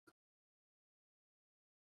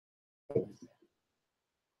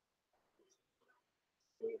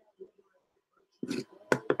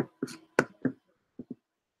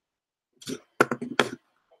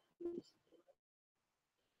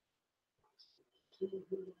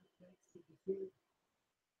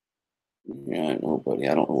Yeah, I know, buddy.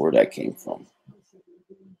 I don't know where that came from.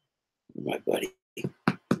 My buddy.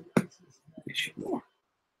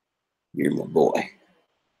 You're my boy.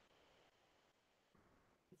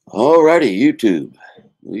 Alrighty, YouTube.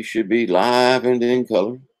 We should be live and in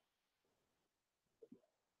color.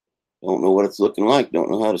 Don't know what it's looking like.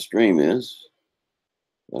 Don't know how the stream is.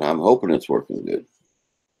 But I'm hoping it's working good.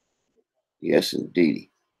 Yes, indeed.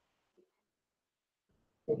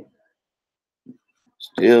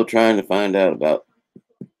 Still trying to find out about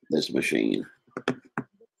this machine.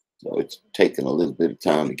 So it's taken a little bit of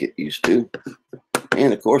time to get used to.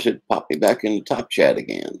 And of course, it popped me back in the top chat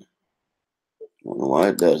again. Don't know why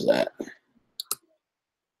it does that.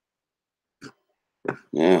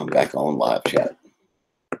 Yeah, I'm back on live chat.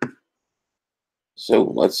 So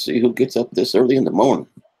let's see who gets up this early in the morning.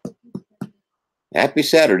 Happy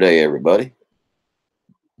Saturday, everybody.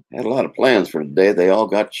 Had a lot of plans for today. They all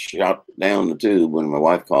got shot down the tube when my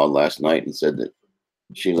wife called last night and said that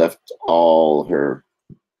she left all her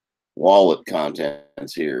wallet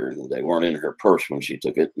contents here and they weren't in her purse when she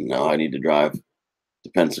took it. And now I need to drive to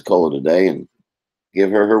Pensacola today and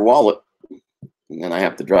give her her wallet. And then I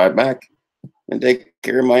have to drive back and take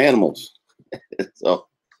care of my animals. So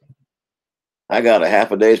I got a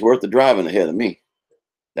half a day's worth of driving ahead of me.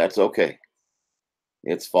 That's okay.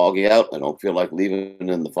 It's foggy out. I don't feel like leaving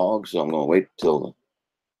in the fog, so I'm going to wait till the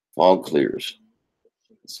fog clears.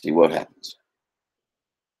 Let's see what happens.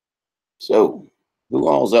 So, who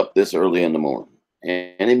all's up this early in the morning?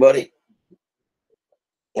 Anybody?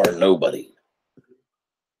 Or nobody?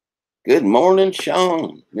 Good morning,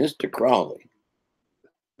 Sean, Mr. Crawley.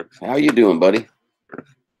 How you doing, buddy?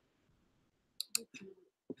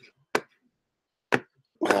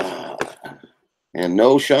 And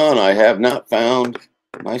no, Sean, I have not found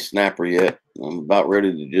my snapper yet. I'm about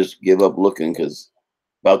ready to just give up looking because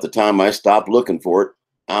about the time I stop looking for it,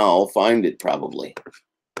 I'll find it probably.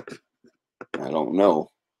 I don't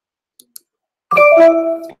know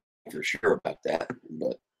for sure about that,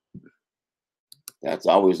 but that's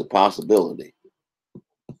always a possibility.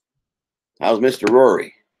 How's Mr.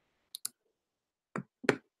 Rory?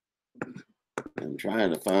 I'm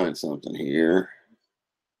trying to find something here.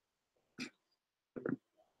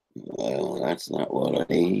 Well, that's not what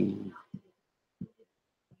I need.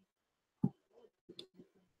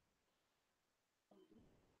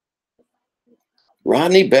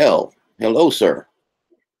 Rodney Bell. Hello, sir.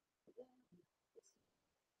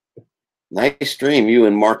 Nice stream you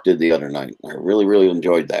and Mark did the other night. I really, really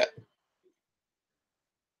enjoyed that.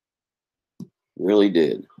 Really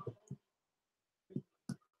did.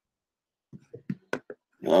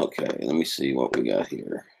 Okay, let me see what we got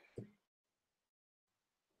here.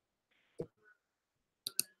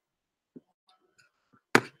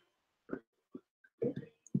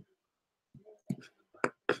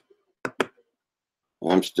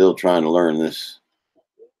 I'm still trying to learn this.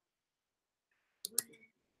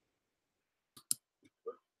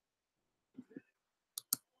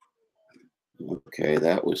 Okay,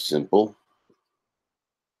 that was simple.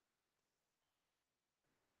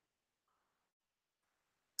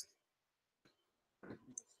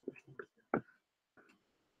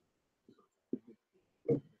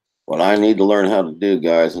 What I need to learn how to do,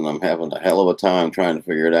 guys, and I'm having a hell of a time trying to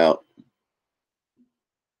figure it out.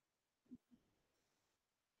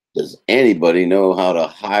 Does anybody know how to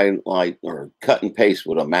highlight or cut and paste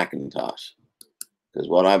with a Macintosh? Because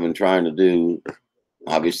what I've been trying to do,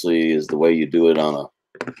 obviously, is the way you do it on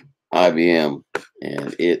a IBM,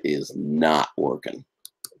 and it is not working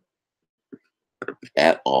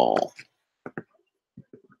at all.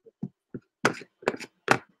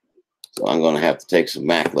 So I'm going to have to take some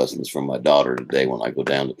Mac lessons from my daughter today when I go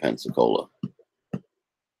down to Pensacola.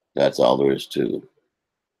 That's all there is to it.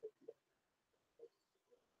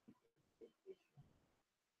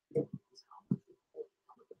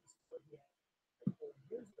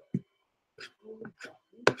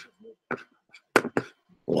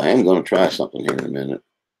 Well, I am going to try something here in a minute.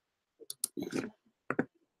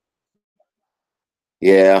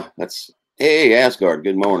 Yeah, that's... Hey, Asgard,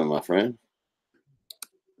 good morning, my friend.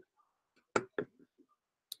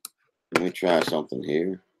 Let me try something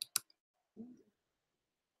here.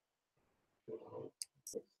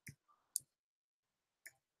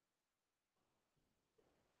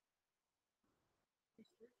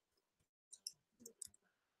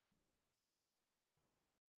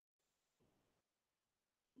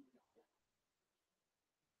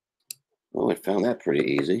 Well, I found that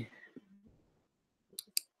pretty easy.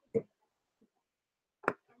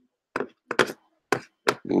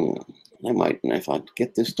 I might, if I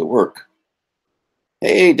get this to work.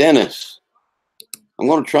 Hey, Dennis. I'm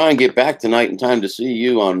going to try and get back tonight in time to see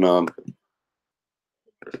you on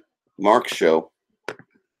Mark's show.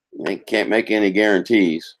 I can't make any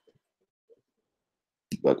guarantees,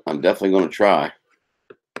 but I'm definitely going to try.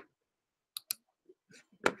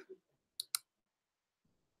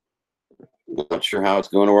 Not sure how it's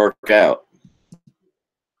going to work out.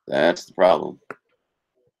 That's the problem.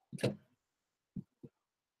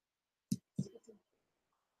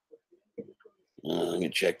 Let me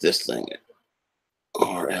check this thing.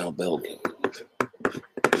 RL Belgium.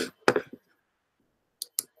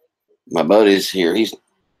 My buddy's here.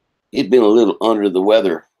 He'd been a little under the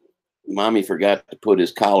weather. Mommy forgot to put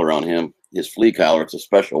his collar on him, his flea collar. It's a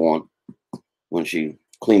special one. When she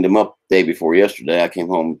cleaned him up the day before yesterday, I came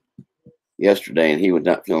home yesterday and he was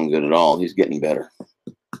not feeling good at all. He's getting better.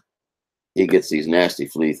 He gets these nasty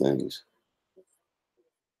flea things.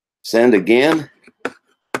 Send again?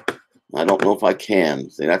 I don't know if I can.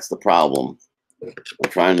 See, that's the problem. I'm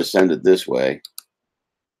trying to send it this way.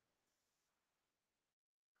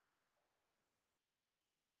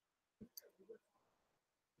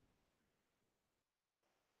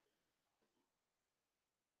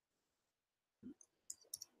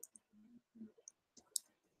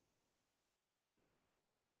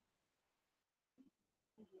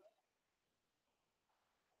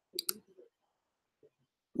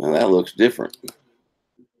 Now that looks different.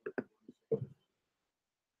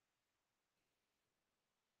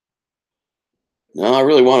 No, I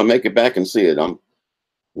really want to make it back and see it. I'm a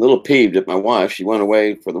little peeved at my wife. She went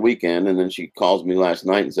away for the weekend, and then she calls me last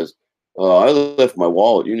night and says, "Oh, I left my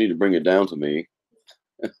wallet. You need to bring it down to me."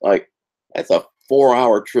 Like, that's a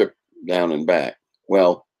 4-hour trip down and back.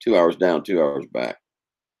 Well, 2 hours down, 2 hours back.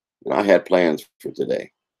 And I had plans for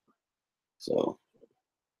today. So,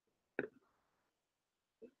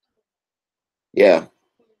 yeah.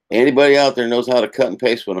 Anybody out there knows how to cut and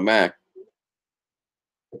paste with a Mac?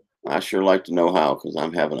 I sure like to know how, because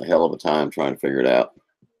I'm having a hell of a time trying to figure it out.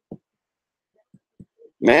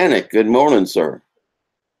 Manic, good morning, sir.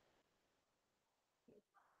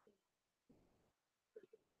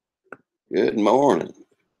 Good morning.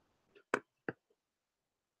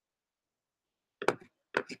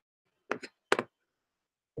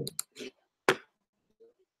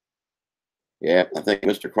 Yeah, I think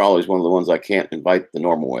Mr. Crawley's one of the ones I can't invite the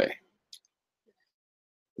normal way.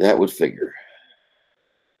 That would figure.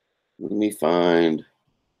 Let me find.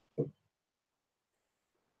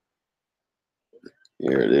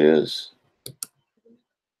 Here it is.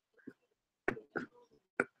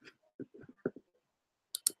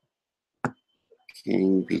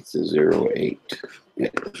 King Pizza 08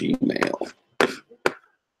 at Gmail.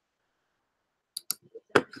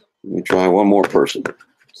 Let me try one more person.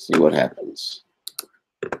 See what happens.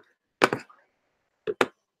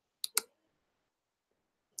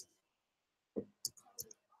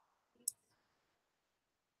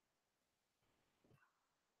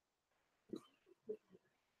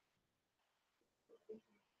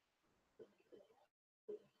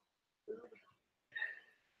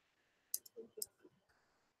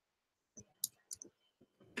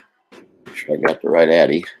 Make sure I got the right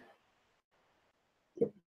Addy.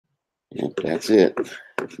 Yep, that's it.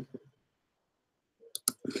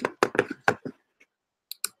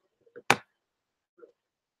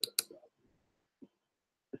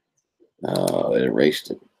 Oh, it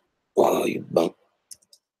erased it. Oh, you bump.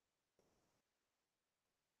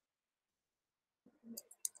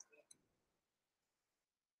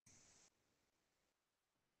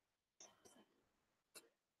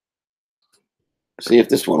 See if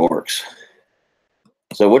this one works.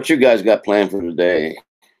 So what you guys got planned for today?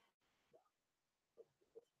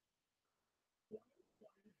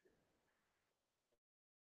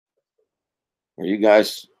 Are you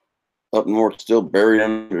guys up north still buried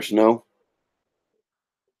under snow?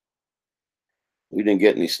 We didn't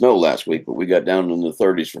get any snow last week, but we got down in the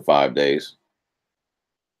 30s for 5 days.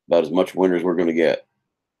 About as much winter as we're going to get.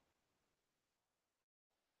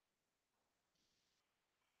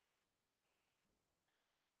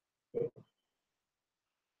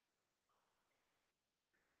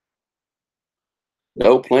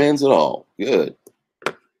 No plans at all. Good.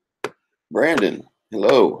 Brandon,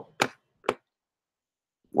 hello.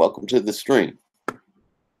 Welcome to the stream.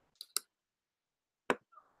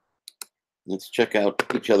 Let's check out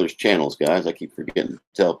each other's channels, guys. I keep forgetting to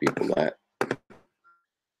tell people that.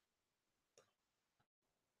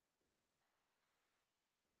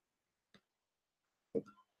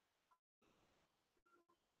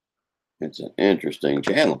 It's an interesting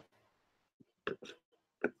channel.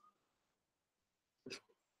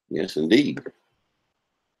 Yes, indeed.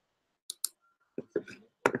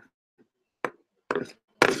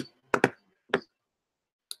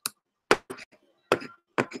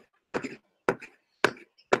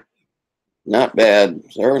 Not bad,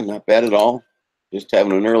 sir. Not bad at all. Just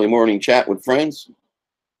having an early morning chat with friends.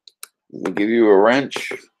 We'll give you a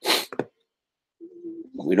wrench.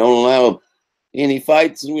 We don't allow any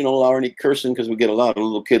fights and we don't allow any cursing because we get a lot of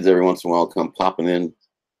little kids every once in a while come popping in.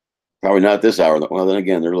 Probably not this hour. Well, then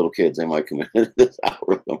again, they're little kids. They might come in at this hour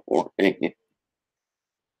of the morning.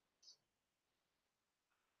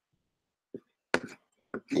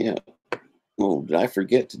 Yeah. Oh, did I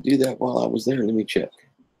forget to do that while I was there? Let me check.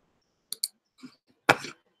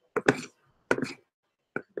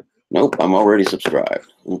 Nope, I'm already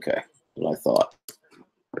subscribed. Okay, what I thought.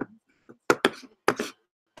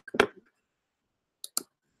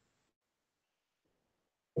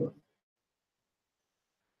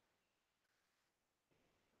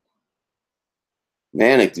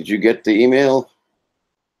 Manic, did you get the email?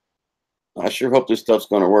 I sure hope this stuff's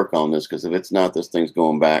going to work on this, because if it's not, this thing's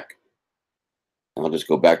going back. I'll just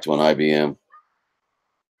go back to an IBM.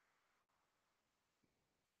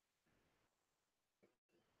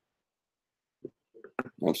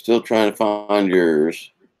 I'm still trying to find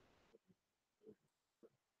yours.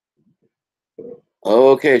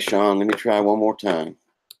 Okay, Sean, let me try one more time.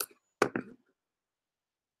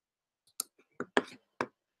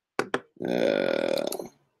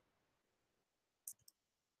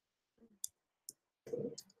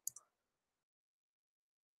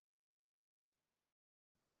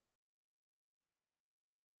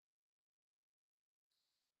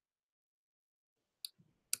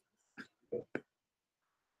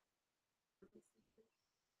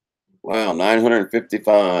 Wow,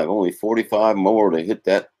 955. Only 45 more to hit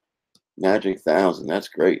that magic 1,000. That's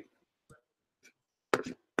great.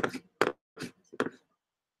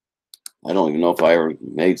 I don't even know if I ever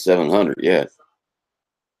made 700 yet.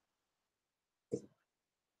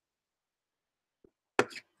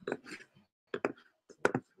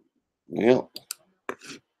 Well, I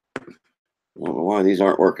don't know why these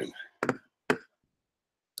aren't working.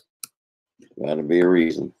 Gotta be a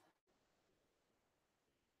reason.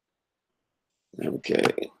 Okay.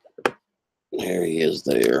 There he is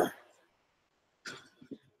there.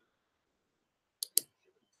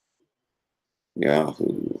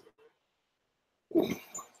 Yahoo.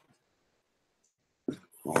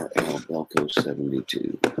 RL Belco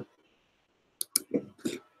 72.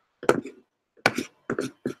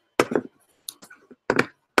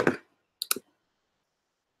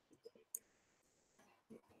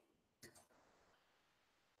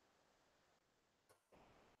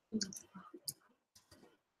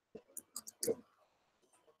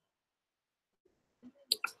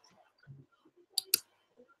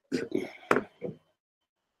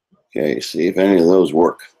 Okay, see if any of those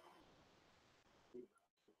work.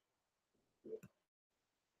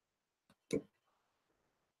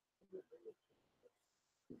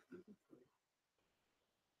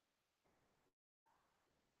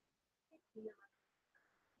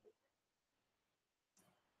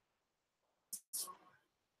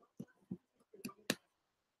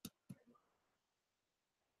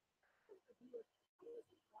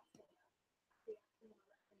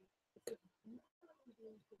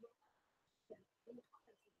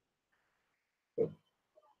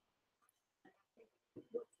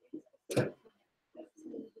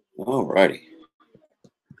 All righty.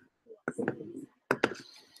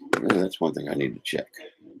 Yeah, that's one thing I need to check.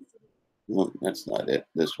 No, that's not it.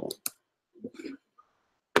 This one.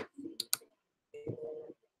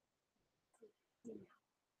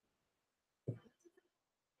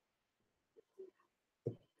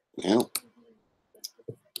 Well,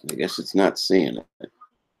 I guess it's not seeing it.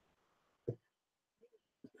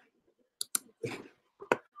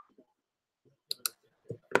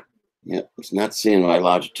 Yep, it's not seeing my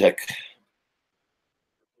Logitech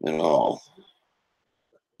at all.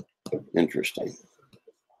 Interesting.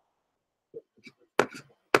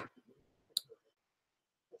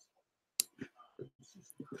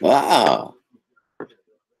 Ah,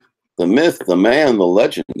 the myth, the man, the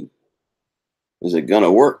legend. Is it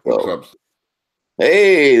gonna work though? What's up?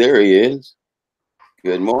 Hey, there he is.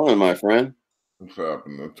 Good morning, my friend. What's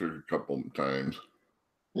happened? That took a couple of times.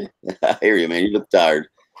 I hear you, man. You look tired.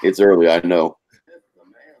 It's early, I know.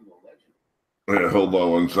 Yeah, hold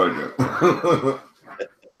on 1 second.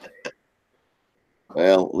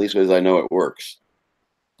 Well, at least as I know it works.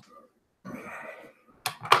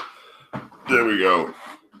 There we go.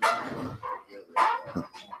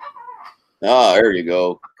 Ah, there you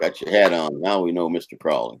go. Got your hat on. Now we know Mr.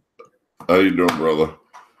 Crawley. How you doing, brother?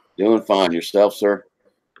 Doing fine. Yourself, sir?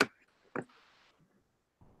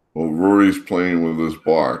 Well, Rory's playing with his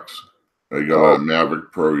box. I got a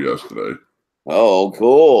Maverick Pro yesterday. Oh,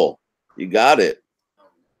 cool. You got it.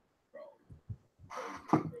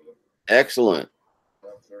 Excellent.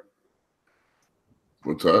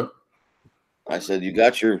 What's that? I said, you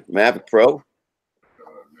got your Mavic Pro?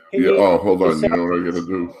 Yeah. Oh, hold on. You know what I got to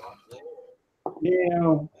do?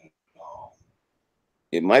 Yeah.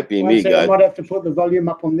 It might be me, guys. I might have to put the volume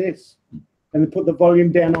up on this and put the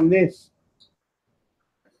volume down on this.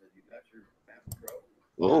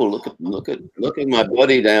 Oh, look at my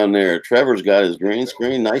buddy down there. Trevor's got his green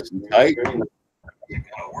screen nice and tight.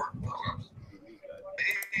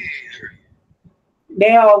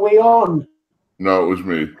 Now are we on? No, it was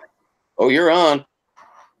me. Oh, you're on.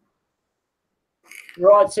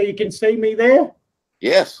 Right, so you can see me there?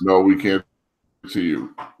 Yes. No, we can't see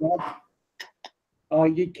you. Oh,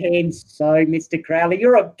 you can. So, Mr. Crowley,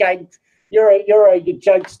 you're a you're a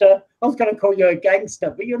jokester. I was going to call you a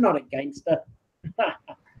gangster, but you're not a gangster.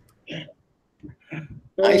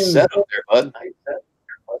 Nice setup there, bud.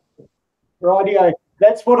 Rightio.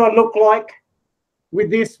 That's what I look like with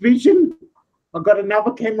this vision. I've got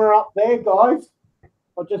another camera up there, guys.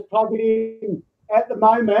 I'll just plug it in. At the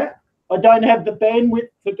moment, I don't have the bandwidth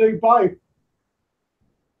to do both.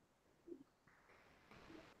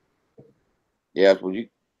 Yeah, well,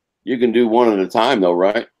 you can do one at a time, though,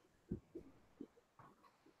 right?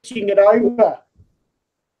 Pushing it over.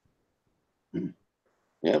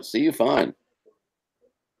 Yeah, see you fine.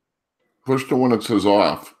 Push the one that says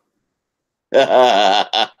off.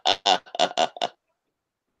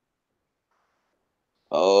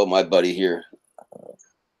 Oh, my buddy here.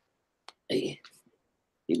 He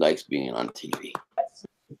likes being on TV.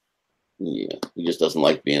 Yeah, he just doesn't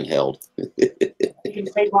like being held. You can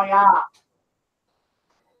see my art.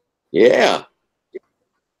 Yeah.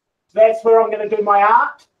 That's where I'm going to do my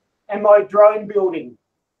art and my drone building.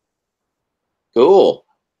 Cool.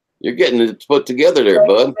 You're getting it put together there,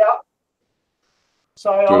 bud.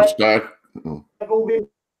 So So I stack. have all this.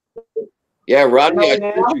 Yeah, Rodney, I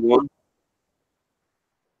sent you one.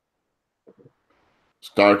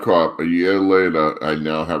 StarCop, a year later, I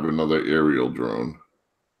now have another aerial drone.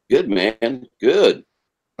 Good, man. Good.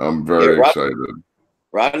 I'm very excited.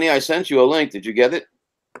 Rodney, I sent you a link. Did you get it?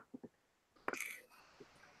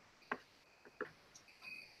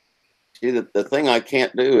 See, the thing I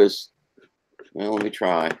can't do is, well, let me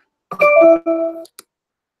try.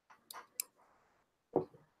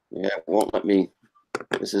 Yeah, it won't let me.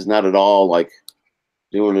 This is not at all like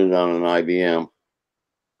doing it on an IBM.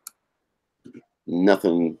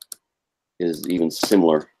 Nothing is even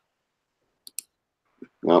similar.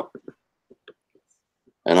 No.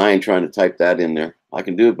 And I ain't trying to type that in there. I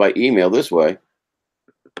can do it by email this way.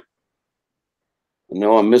 I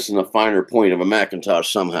know I'm missing a finer point of a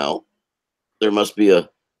Macintosh somehow. There must be a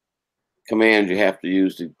command you have to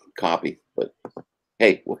use to copy, but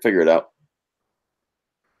hey, we'll figure it out.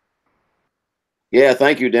 Yeah,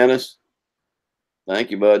 thank you, Dennis.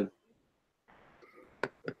 Thank you, bud.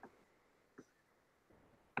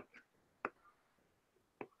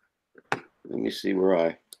 Let me see where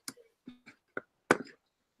I...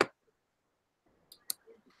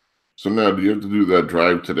 So now, do you have to do that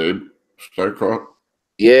drive today, StarCop?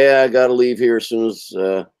 Yeah, I got to leave here as soon as...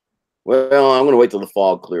 well, I'm going to wait till the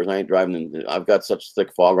fog clears. I ain't driving in... I've got such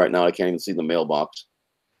thick fog right now, I can't even see the mailbox.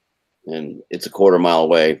 And it's a quarter mile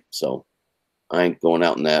away, so I ain't going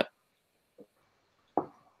out in that.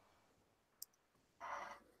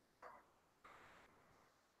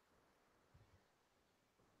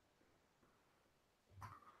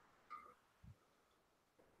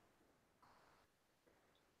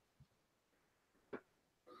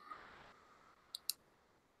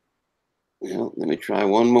 Well, let me try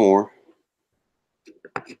one more.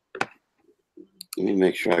 Let me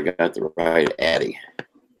make sure I got the right Addy.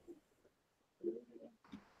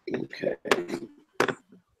 Okay.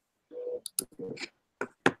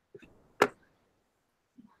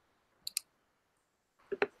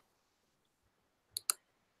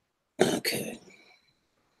 Okay.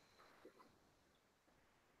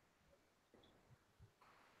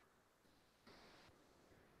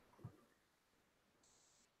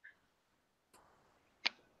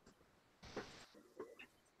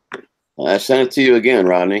 I sent it to you again,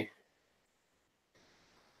 Rodney.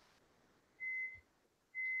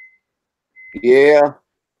 Yeah.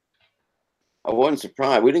 I wasn't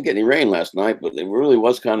surprised. We didn't get any rain last night, but it really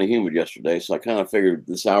was kind of humid yesterday. So I kind of figured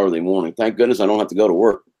this hourly morning. Thank goodness I don't have to go to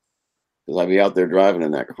work because I'd be out there driving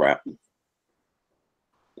in that crap.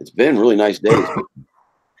 It's been really nice days.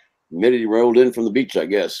 Humidity rolled in from the beach, I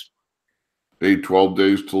guess. 12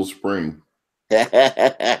 days till spring.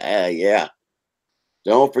 Yeah.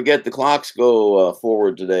 Don't forget the clocks go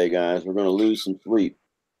forward today, guys. We're going to lose some sleep.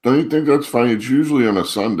 Don't you think that's funny? It's usually on a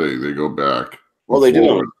Sunday they go back. Well, they do.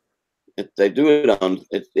 Forward. They do it on.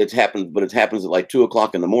 It happens, but it happens at like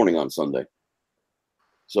 2:00 in the morning on Sunday.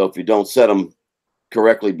 So if you don't set them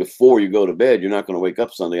correctly before you go to bed, you're not going to wake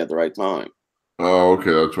up Sunday at the right time. Oh,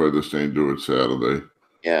 okay. That's why they're saying do it Saturday.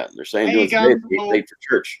 Yeah, they're saying do it today. It's late for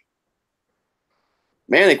church.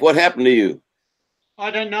 Manic, what happened to you? I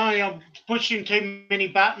don't know. I'm pushing too many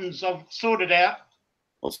buttons. I've sorted out.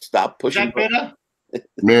 Well, stop pushing. Is that better?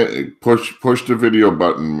 Man, push the video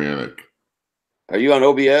button, Manic. Are you on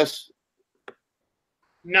OBS?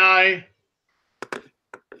 No.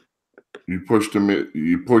 You push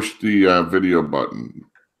the video button.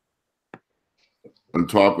 On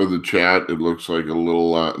top of the chat, it looks like a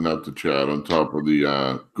little, not the chat, on top of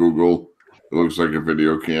the Google, it looks like a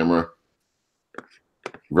video camera.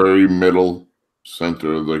 Very middle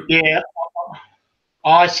center of the. Yeah.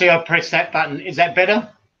 I see. I pressed that button. Is that better?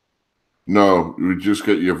 No, we just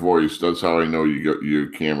get your voice. That's how I know you got your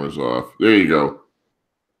cameras off. There you go.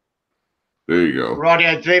 There you go.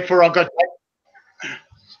 Right, therefore I got that.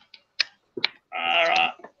 All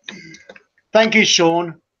right. Thank you,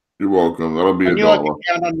 Sean. You're welcome. That'll be I $1. knew I could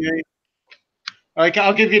count on you. Okay,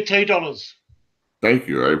 I'll give you $2. Thank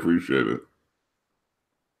you. I appreciate it.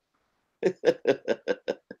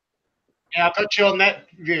 Yeah, I got you on that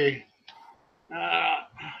view.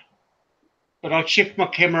 But I'll shift my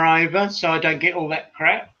camera over so I don't get all that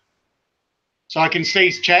crap. So I can see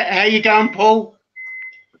his chat. How you going, Paul?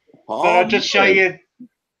 Oh, But I'll just show you.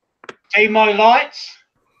 See my lights?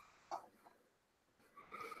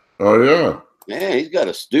 Oh, yeah. Man, he's got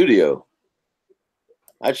a studio.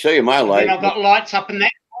 I'd show you my light. And I've got lights up in there.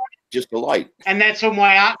 Just a light. And that's all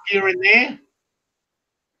my art gear in there.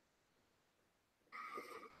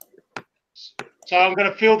 So I'm going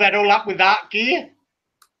to fill that all up with art gear.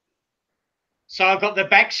 So I've got the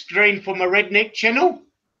back screen for my redneck channel.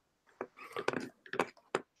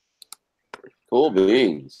 Cool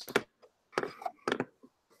beans.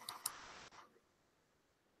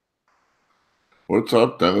 What's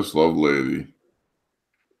up, Dennis Lovelady?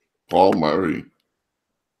 Paul Murray.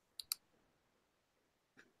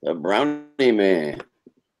 The brownie man.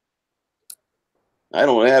 I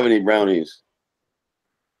don't have any brownies.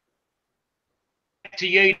 To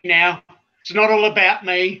you now. It's not all about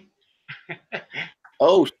me.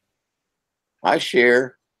 Oh, I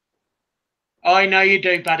share. I know you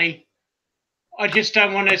do, buddy. I just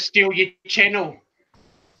don't want to steal your channel.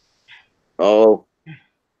 Oh,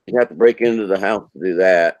 you have to break into the house to do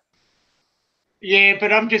that. Yeah,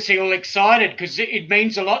 but I'm just all excited because it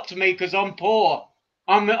means a lot to me because I'm poor.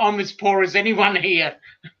 I'm as poor as anyone here.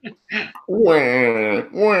 Wah,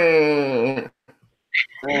 wah.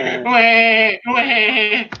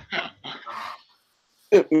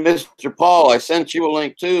 Mr. Paul, I sent you a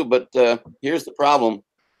link too, but here's the problem.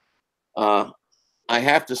 I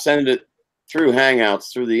have to send it through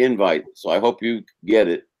Hangouts, through the invite, so I hope you get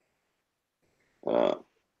it.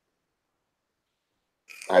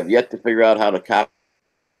 I've yet to figure out how to copy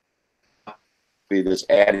this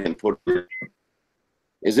ad and put it.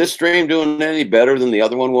 Is this stream doing any better than the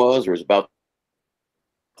other one was, or is it about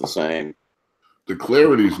the same? The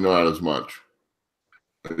clarity's not as much.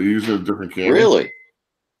 Are you using a different camera? Really?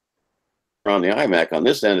 On the iMac, on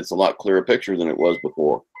this end, it's a lot clearer picture than it was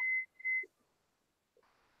before.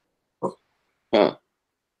 Huh.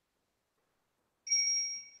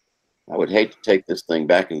 I would hate to take this thing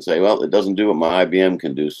back and say, well, it doesn't do what my IBM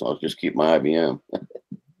can do, so I'll just keep my IBM. I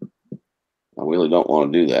really don't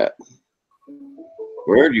want to do that.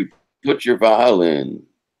 Where do you put your violin?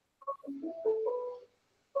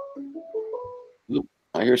 Oop,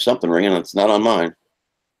 I hear something ringing. It's not on mine.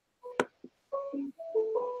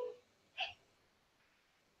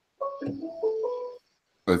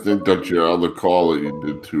 I think that's your other call that you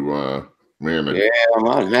did to Manic. Yeah, I'm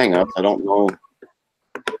on Hangouts. I don't know.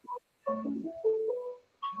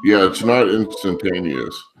 Yeah, it's not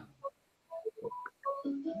instantaneous.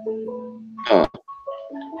 Huh.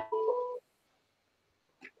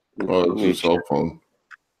 Oh, it's a cell phone.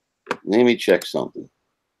 Let me check something.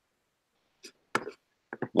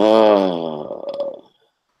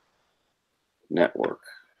 Network.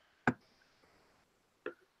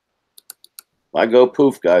 If I go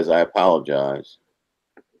poof, guys, I apologize.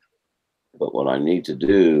 But what I need to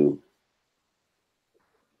do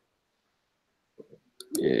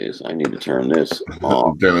is I need to turn this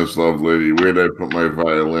off. Dennis Lovelady, where did I put my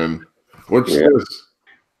violin? What's Yeah. this?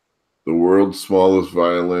 The world's smallest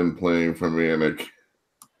violin playing for Manic.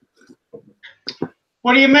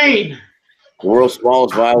 What do you mean? The world's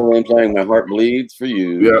smallest violin playing My Heart Bleeds for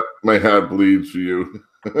You. Yeah, my heart bleeds for you.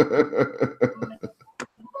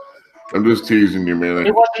 I'm just teasing you, Manic.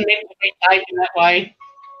 It wasn't meant to be taken that way.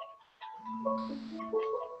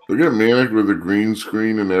 Look at Manic with a green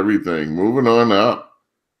screen and everything. Moving on up.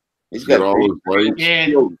 He's got all his lights. Yeah.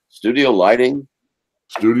 Studio lighting.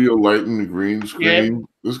 Studio lighting, green screen. Yeah.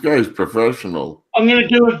 This guy's professional. I'm going to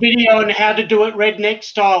do a video on how to do it redneck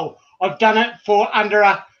style. I've done it for under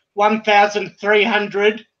a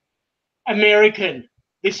 1,300 American,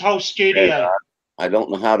 this whole studio. Yeah, I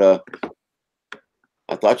don't know how to.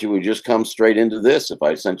 I thought you would just come straight into this if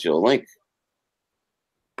I sent you a link.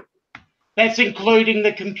 That's including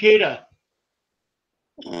the computer.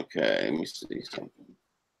 Okay, let me see something.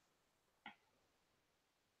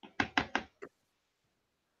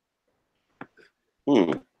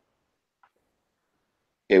 Okay,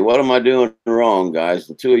 what am I doing wrong, guys?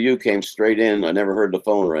 The two of you came straight in. I never heard the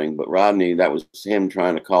phone ring, but Rodney, that was him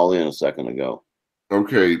trying to call in a second ago.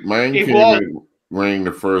 Okay, mine rang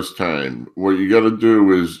the first time. What you got to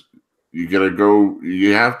do is you got to go.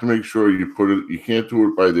 You have to make sure you put it. You can't do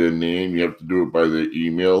it by their name. You have to do it by their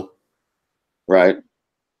email. Right.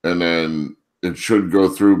 And then it should go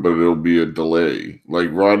through, but it'll be a delay. Like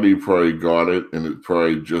Rodney probably got it, and it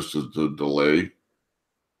probably just is a delay.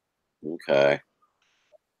 Okay.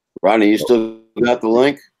 Rodney, you still got the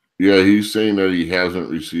link? Yeah, he's saying that he hasn't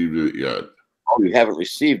received it yet. Oh, you haven't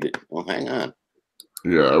received it? Well, hang on.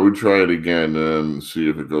 Yeah, I would try it again and see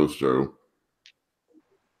if it goes through.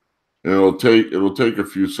 And it'll take a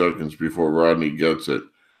few seconds before Rodney gets it.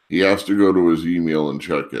 He has to go to his email and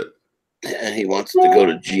check it. He wants to go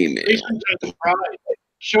to Gmail. Listen to the right.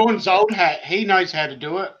 Sean's old hat. He knows how to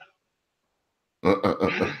do it.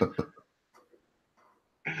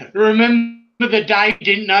 Remember the day you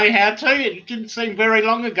didn't know how to? It didn't seem very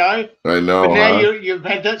long ago. I know. But now you've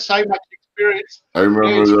had that so much experience. I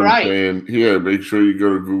remember them great. saying, "Yeah, make sure you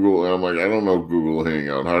go to Google." And I'm like, I don't know Google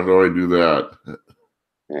Hangout. How do I do that?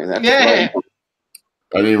 Yeah. Right.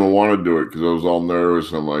 I didn't even want to do it because I was all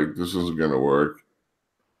nervous. I'm like, this isn't going to work.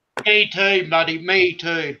 Me too, buddy. Me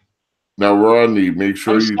too. Now, Rodney, make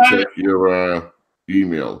sure you check your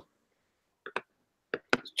email.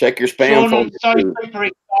 Check your spam Sean, I'm so folder. super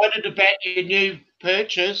excited about your new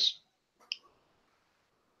purchase.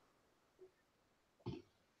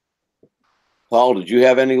 Paul, did you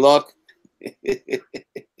have any luck?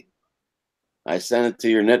 I sent it to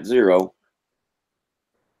your net zero.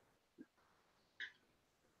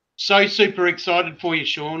 So super excited for you,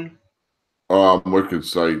 Sean. Wicked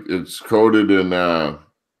site. It's coded in.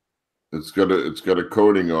 It's got a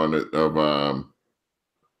coating on it of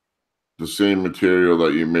the same material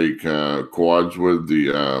that you make quads with,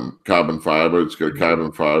 the carbon fiber. It's got a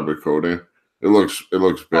carbon fiber coating. It looks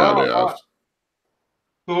badass.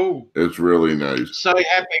 Cool. It's really nice. So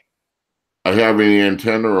happy. I have an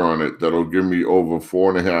antenna on it that'll give me over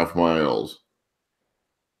 4.5 miles.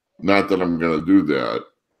 Not that I'm going to do that,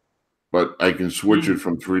 but I can switch it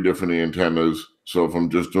from 3 different antennas. So if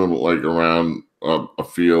I'm just doing it like around a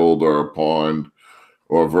field or a pond,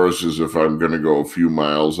 or versus if I'm going to go a few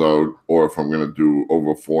miles out, or if I'm going to do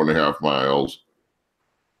over 4.5 miles.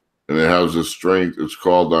 And it has a strength. It's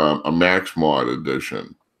called a Max Mod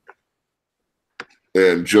edition.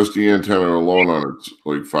 And just the antenna alone on it's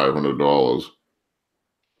like $500.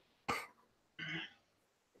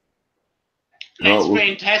 That's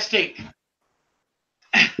fantastic.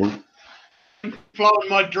 Flying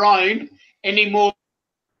my drone any more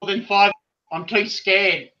than 5. I'm too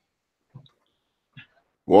scared.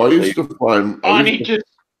 Well, I used to fly. I need to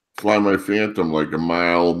fly my Phantom like a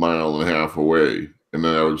mile and a half away, and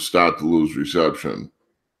then I would start to lose reception.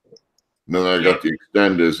 And then I got the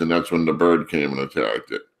extenders, and that's when the bird came and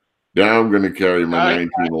attacked it. Now I'm going to carry my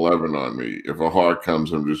 1911 on me. If a hawk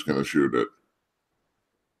comes, I'm just going to shoot it.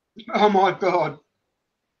 Oh my God.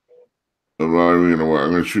 I'm not even going to worry.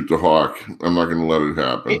 I'm going to shoot the hawk. I'm not going to let it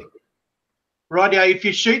happen. Rightio, if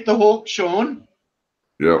you shoot the hawk, Sean,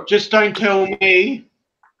 just don't tell me.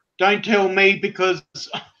 Don't tell me, because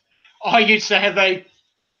I used to have a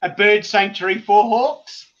bird sanctuary for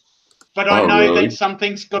hawks, but I know that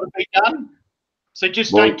something's got to be done. So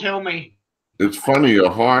just don't tell me. It's funny. A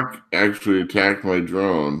hawk actually attacked my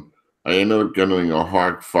drone. I ended up getting a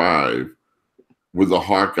Hawk 5 with a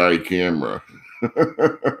Hawkeye camera.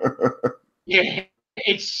 Yeah,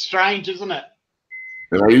 it's strange, isn't it?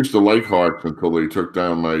 And I used to like hawks until they took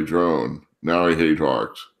down my drone. Now I hate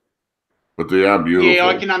hawks. But they are beautiful. Yeah,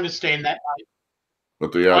 I can understand that, mate.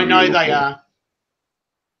 But they are I know beautiful. they are.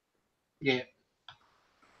 Yeah.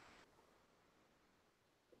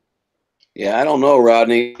 Yeah, I don't know,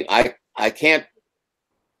 Rodney. I can't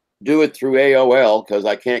do it through AOL because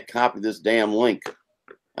I can't copy this damn link.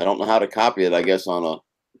 I don't know how to copy it, I guess, on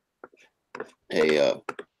a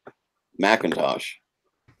Macintosh.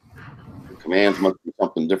 The commands must be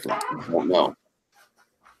something different. I don't know.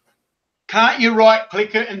 Can't you right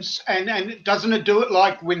click it and doesn't it do it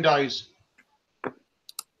like Windows?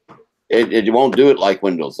 It won't do it like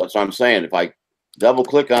Windows. That's what I'm saying. If I double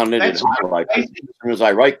click on it, it highlights it. As soon as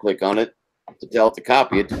I right click on it to tell it to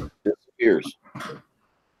copy, it disappears.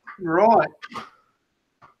 Right.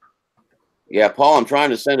 Yeah, Paul, I'm trying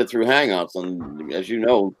to send it through Hangouts, and as you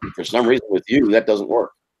know, for some reason with you, that doesn't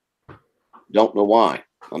work. Don't know why.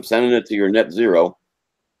 I'm sending it to your net zero.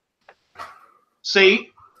 See,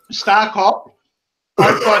 StarCop,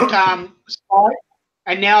 I've got Skype,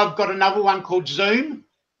 and now I've got another one called Zoom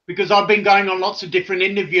because I've been going on lots of different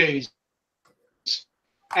interviews.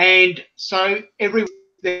 And so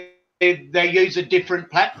they use a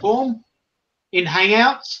different platform in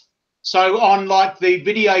Hangouts. So on like the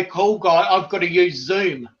video call guy, I've got to use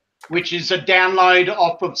Zoom, which is a download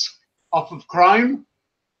off of Chrome.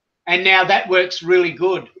 And now that works really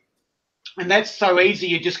good. And that's so easy.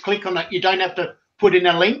 You just click on it. You don't have to put in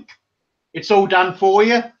a link. It's all done for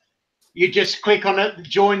you. You just click on it,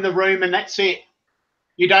 join the room, and that's it.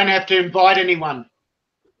 You don't have to invite anyone.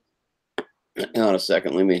 Hang on a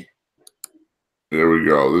second. Let me. There we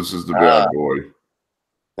go. This is the bad boy.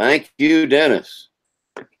 Thank you, Dennis.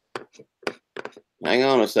 Hang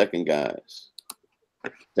on a second, guys.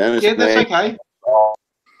 Dennis, yeah, that's okay.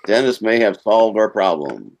 Dennis may have solved our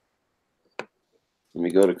problem. Let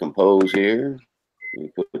me go to compose here. Let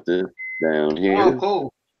me put this down here. Oh,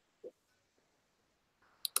 cool.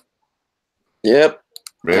 Yep.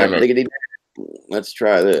 Man, Let's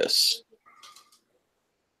try this.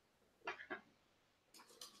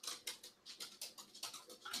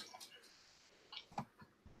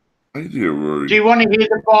 I do. Do you want to hear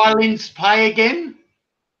the violins play again?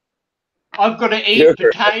 I've got to eat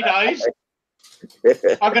potatoes.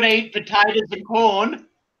 I've got to eat potatoes and corn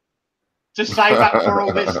to save up for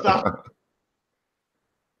all this stuff.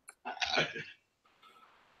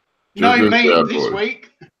 No meat this week.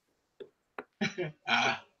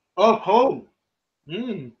 Oh, cool.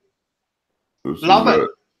 Love it.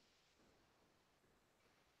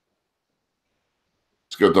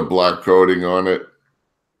 It's got the black coating on it.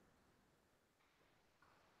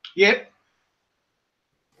 Yep.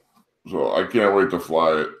 So I can't wait to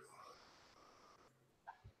fly it.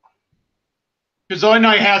 Because I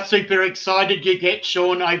know how super excited you get,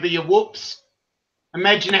 Sean, over your whoops.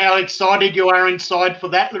 Imagine how excited you are inside for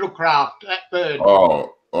that little craft, that bird.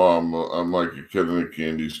 Oh, I'm like a kid in a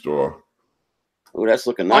candy store. Oh, that's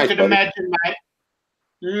looking nice. I can imagine,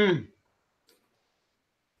 mate.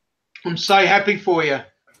 I'm so happy for you.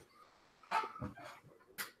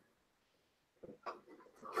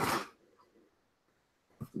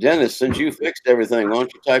 Dennis, since you fixed everything, why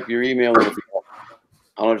don't you type your email in?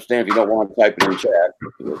 I don't understand if you don't want to type it in chat.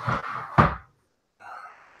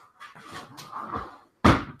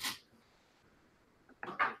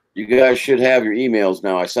 You guys should have your emails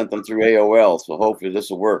now. I sent them through AOL, so hopefully this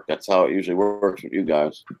will work. That's how it usually works with you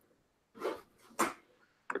guys.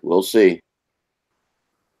 We'll see.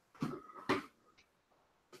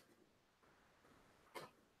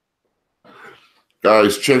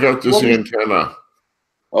 Guys, check out this antenna.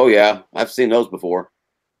 Oh, yeah. I've seen those before.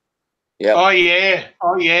 Yeah. Oh, yeah.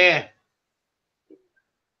 Oh, yeah.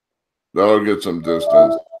 That'll get some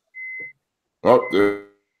distance. Oh, there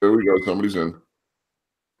we go. Somebody's in.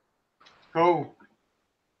 Cool.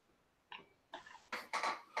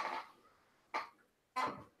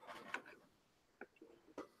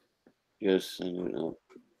 Yes, I don't know.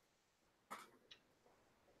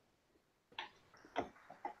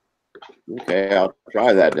 Okay, I'll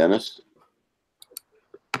try that, Dennis.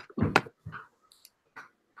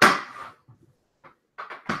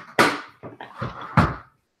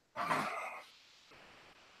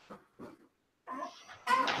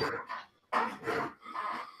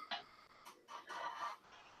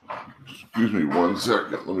 Excuse me 1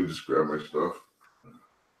 second. Let me just grab my stuff.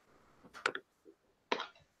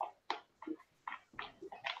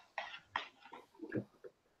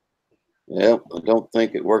 Well, I don't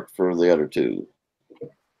think it worked for the other two.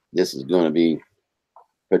 This is going to be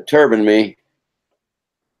perturbing me.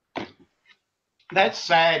 That's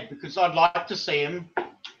sad because I'd like to see him.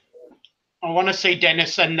 I want to see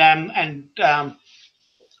Dennis and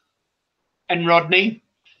Rodney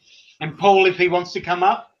and Paul if he wants to come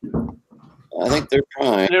up. I think they're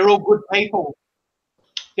trying. They're all good people.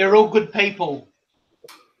 They're all good people.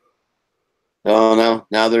 Oh, no.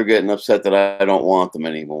 Now they're getting upset that I don't want them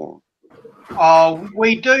anymore. Oh,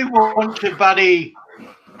 we do want to, buddy.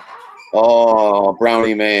 Oh,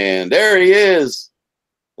 Brownie Man. There he is.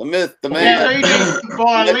 The myth, the Now man. who needs the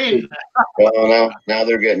violin? Well, now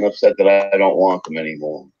they're getting upset that I don't want them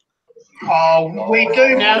anymore. Oh, we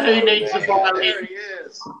do now. Who needs the violin? There he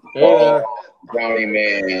is. There. Brownie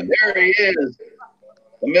Man. There he is.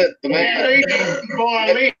 The myth, the Now man. who needs the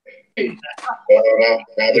violin? Well,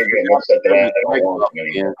 now they're getting upset that I don't want them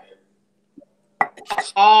anymore.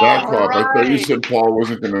 Oh, StarCop, I thought you hooray. said Paul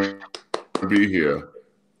wasn't going to be here.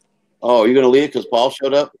 Oh, you're going to leave because Paul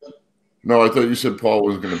showed up? No, I thought you said Paul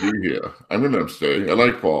wasn't going to be here. I'm going to stay. I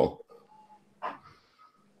like Paul.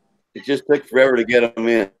 It just took forever to get him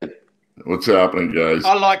in. What's happening, guys?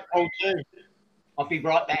 I like Paul too. I'll be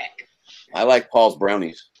right back. I like Paul's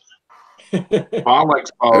brownies. Paul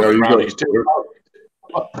likes I know Paul's you brownies got- too.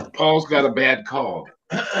 Paul's got a bad cold.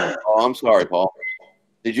 Oh, I'm sorry, Paul.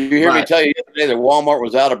 Did you hear me Right. tell you yesterday that Walmart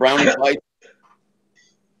was out of brownie bites?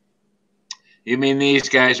 You mean these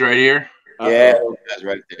guys right here? Yeah, those guys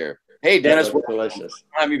right there. Hey, Dennis, That what's was the delicious. first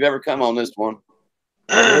time you've ever come on this one?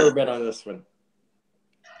 I've never been on this one.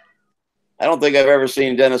 I don't think I've ever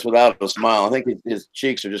seen Dennis without a smile. I think his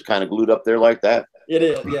cheeks are just kind of glued up there like that. It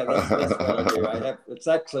is. Yeah, that's what I do. It's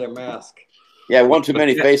actually a mask. Yeah, one too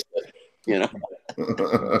many faces, you know.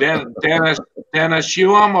 Dennis,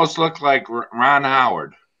 you almost look like Ron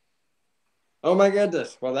Howard. Oh my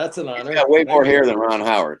goodness. Well, that's an He's honor. got way Thank more you. hair than Ron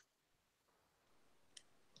Howard.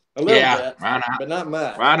 A little Yeah, bit, Ron but not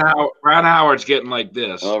much. Ron Howard's getting like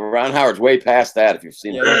this. Ron Howard's way past that. If you've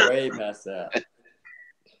seen Yeah, him, you're way past that.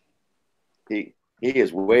 he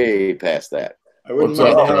is way past that. I wouldn't What's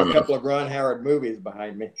mind up, to have a Dennis? couple of Ron Howard movies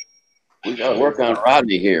behind me. We got to work on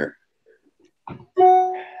Rodney here.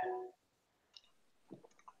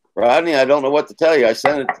 Rodney, I don't know what to tell you. I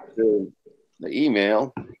sent it to the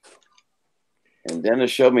email, and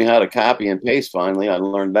Dennis showed me how to copy and paste. Finally, I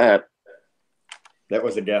learned that. That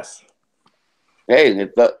was a guess. Hey,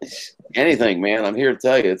 anything, man. I'm here to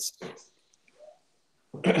tell you, it's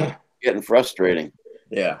getting frustrating.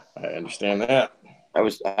 Yeah, I understand that. I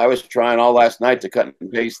was trying all last night to cut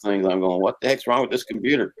and paste things. I'm going, what the heck's wrong with this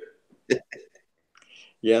computer?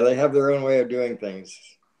 Yeah, they have their own way of doing things.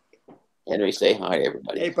 Henry, say hi to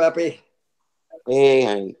everybody. Hey, puppy. Hey,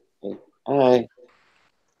 hi. Hey, hi.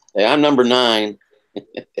 Hey, I'm number 9.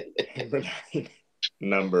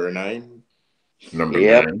 Number 9. Number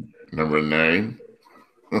Yep. 9. Number 9.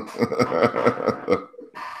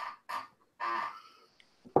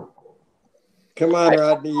 Come on,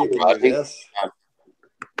 Rodney, you can do this.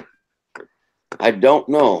 I don't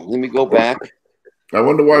know. Let me go back. I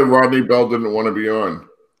wonder why Rodney Bell didn't want to be on.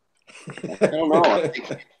 I don't know. I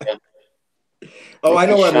think, Oh, I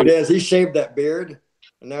know what it is. He shaved that beard,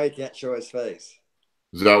 and now he can't show his face.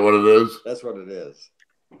 Is that what it is? That's what it is.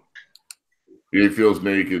 He feels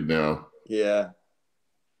naked now. Yeah.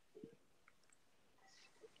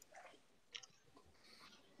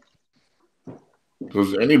 So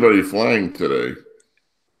is anybody flying today?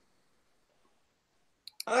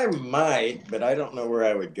 I might, but I don't know where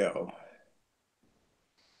I would go.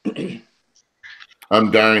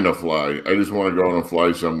 I'm dying to fly. I just want to go and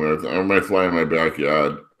fly somewhere. I might fly in my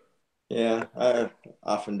backyard. Yeah, I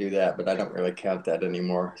often do that, but I don't really count that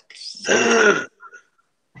anymore. Yeah,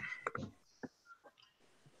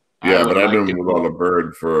 but I've like been without a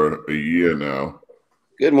bird for a year now.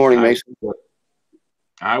 good morning, Mason.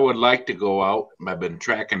 I would like to go out. I've been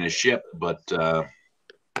tracking a ship, but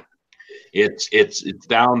it's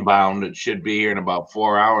downbound. It should be here in about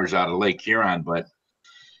 4 hours out of Lake Huron, but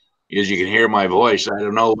as you can hear my voice, I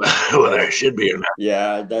don't know whether I should be or not.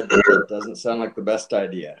 Yeah, that doesn't sound like the best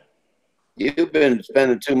idea. You've been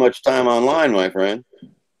spending too much time online, my friend.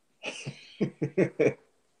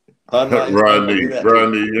 Rodney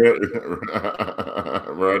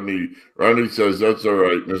says that's all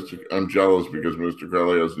right, Mr. I'm jealous because Mr.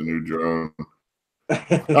 Crowley has a new drone.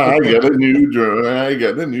 I got a new drone. I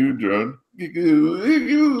got a new drone.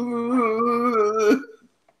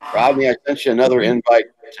 Rodney, I sent you another invite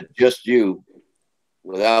to just you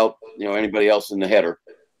without anybody else in the header.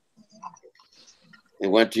 It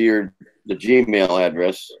went to the Gmail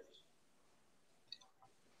address.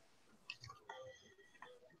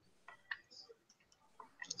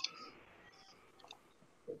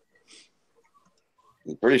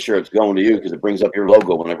 I'm pretty sure it's going to you because it brings up your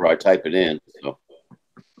logo whenever I type it in. So.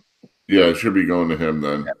 Yeah, it should be going to him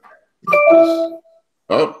then.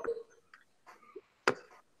 Oh.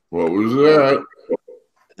 What was that?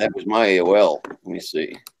 That was my AOL. Let me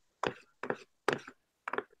see.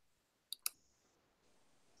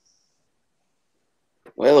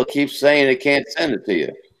 Well, it keeps saying it can't send it to you.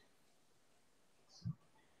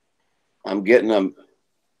 I'm getting them.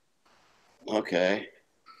 Okay.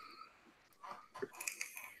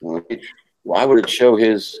 Why would it show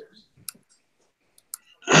his?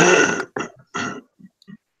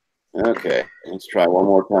 Okay, let's try one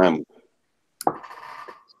more time.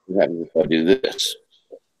 What happens if I do this?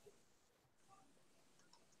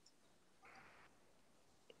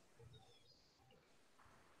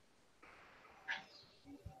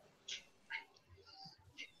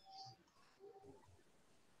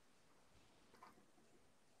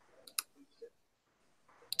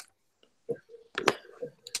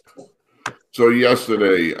 So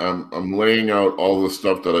yesterday, I'm laying out all the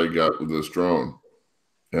stuff that I got with this drone,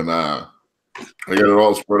 and I got it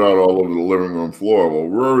all spread out all over the living room floor. Well,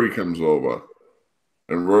 Rory comes over,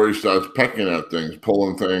 and Rory starts pecking at things,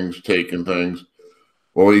 pulling things, taking things.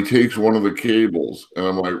 Well, he takes one of the cables, and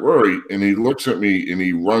I'm like, Rory, and he looks at me, and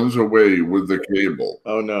he runs away with the cable.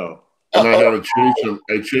 Oh no! And I had to chase him.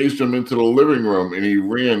 I chased him into the living room, and he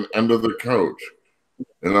ran under the couch.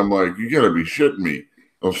 And I'm like, you got to be shitting me.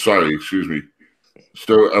 Oh, sorry, excuse me.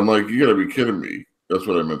 So I'm like, you got to be kidding me. That's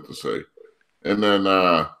what I meant to say. And then,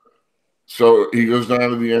 so he goes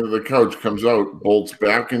down to the end of the couch, comes out, bolts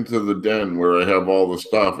back into the den where I have all the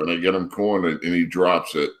stuff, and I get him cornered, and he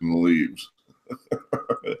drops it and leaves.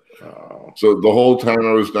 Oh. So the whole time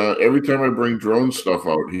I was down, every time I bring drone stuff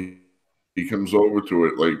out, he comes over to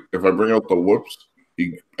it. Like if I bring out the whoops,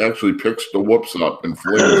 he actually picks the whoops up and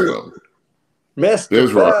flings them. Mr.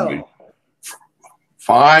 There's Rodney. Bell.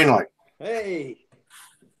 Finally. Hey.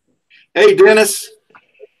 Hey, Dennis.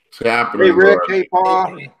 It's happening. Hey, Rick. Rodney. Hey,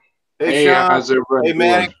 Paul. Hey, Hey, Sean. how's everybody Hey,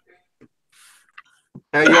 Manny.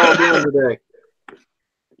 How y'all doing today?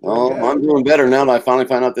 Oh, I'm doing better now that I finally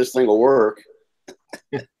found out this thing will work.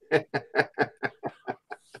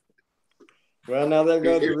 Well, now there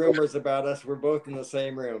go the rumors about us. We're both in the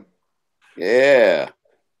same room. Yeah.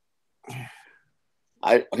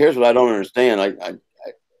 Here's what I don't understand.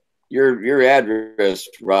 Your address,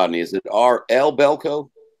 Rodney, is it RL Belco?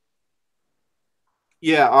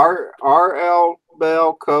 Yeah, RL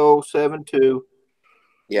Bell Co. 72.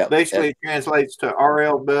 Yeah. Basically, it translates to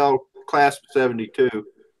RL Bell Class 72.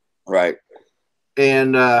 Right.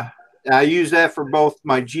 And I use that for both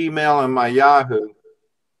my Gmail and my Yahoo.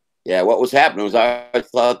 Yeah, what was happening was I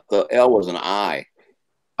thought the L was an I.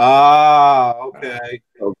 Ah, okay.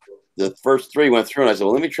 So the first three went through, and I said,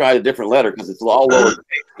 well, let me try a different letter because it's all lowercase.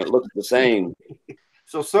 It looks the same.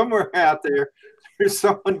 So somewhere out there, there's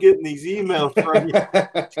someone getting these emails from you,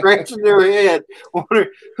 scratching their head, wondering,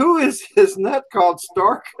 who is this nut called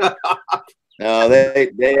StarCop's? No,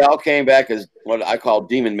 they all came back as what I call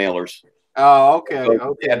demon mailers. Oh, okay. So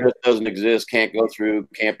Okay. the address doesn't exist, can't go through,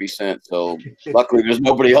 can't be sent. So luckily, there's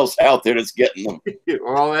nobody else out there that's getting them.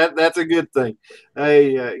 Well, that's a good thing.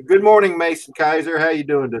 Hey, good morning, Mason Kaiser. How you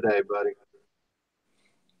doing today, buddy?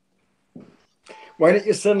 Why don't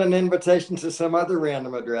you send an invitation to some other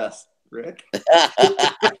random address, Rick?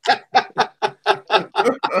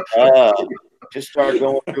 Just start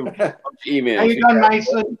going through emails. How you doing,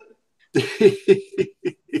 Mason?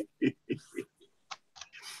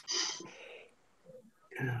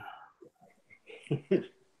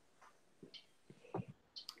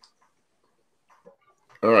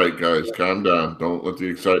 All right, guys, calm down. Don't let the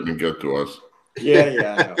excitement get to us.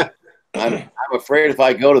 Yeah, I know. I'm afraid if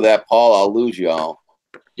I go to that, Paul, I'll lose y'all.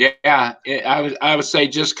 Yeah, I would say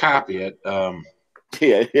just copy it. Yeah,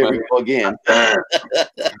 here we go again. I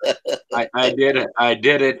did it. I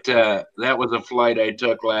did it. That was a flight I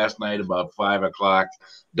took last night about 5 o'clock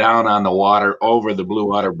down on the water over the Blue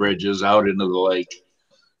Water bridges out into the lake.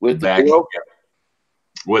 With the back duo?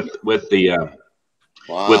 with the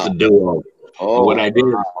Wow. with the duo. Oh, What I did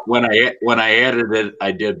when I edited it,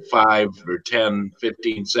 I did 5 or 10,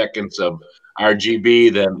 15 seconds of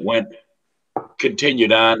RGB, then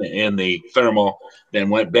continued on in the thermal, then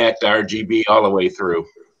went back to RGB all the way through.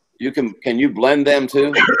 can you blend them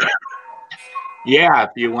too? Yeah,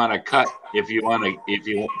 if you want to cut, if you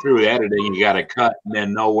through editing, you got to cut and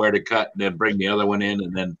then know where to cut, and then bring the other one in,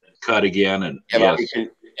 and then cut again. And Yeah, yes,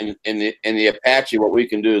 in the Apache, what we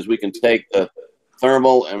can do is we can take the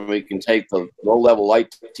thermal and we can take the low level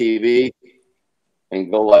light TV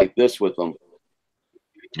and go like this with them.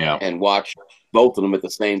 Yeah, and watch both of them at the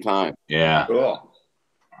same time. Yeah, Cool.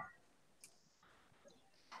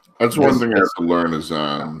 That's one thing I have to learn is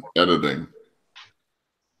editing.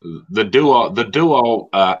 the duo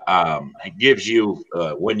gives you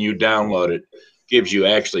when you download it, gives you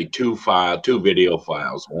actually two video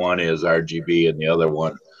files. One is RGB and the other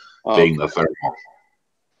one being the thermal.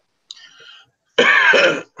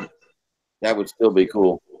 That would still be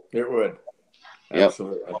cool. It would. Yep.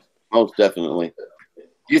 Absolutely. Most definitely.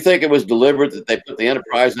 You think it was deliberate that they put the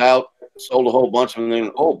Enterprise out, sold a whole bunch of them, and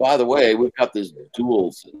then, oh, by the way, we've got this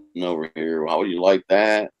dual sitting over here. How would you like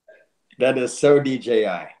that? That is so DJI.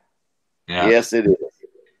 Yeah. Yes, it is.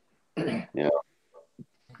 Yeah.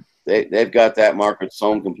 They've got that market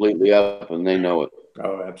sewn completely up, and they know it.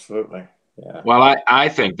 Oh, absolutely. Yeah. Well, I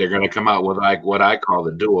think they're going to come out with like what I call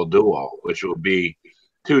the dual, which will be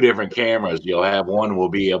two different cameras. You'll have one will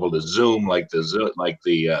be able to zoom like the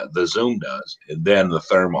zoom does, and then the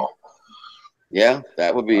thermal. Yeah,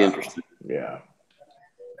 that would be interesting. Yeah.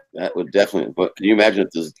 That would definitely. But can you imagine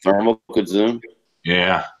if the thermal could zoom?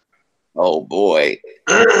 Yeah. Oh boy.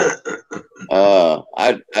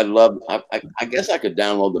 I'd love. I guess I could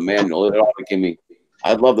download the manual. It ought to give me.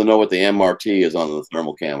 I'd love to know what the MRT is on the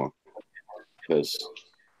thermal camera, because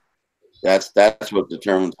that's what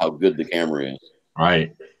determines how good the camera is.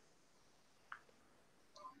 Right.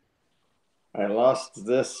 I lost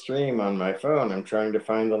this stream on my phone. I'm trying to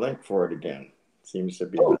find the link for it again. Seems to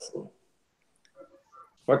be missing.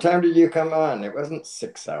 What time did you come on? It wasn't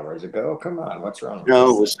 6 hours ago. Come on, what's wrong with No,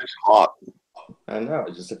 this? it was 6 o'clock. I know,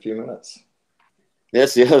 it's just a few minutes.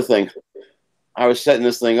 That's the other thing. I was setting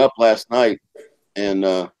this thing up last night, and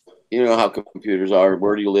you know how computers are.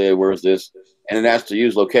 Where do you live? Where's this? And it asked to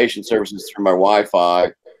use location services through my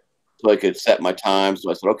Wi-Fi, so I could set my time. So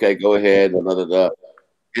I said, okay, go ahead. And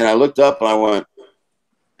I looked up and I went,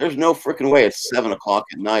 there's no freaking way it's 7 o'clock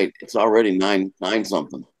at night. It's already nine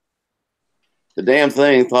something. The damn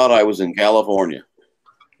thing thought I was in California.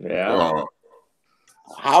 Yeah.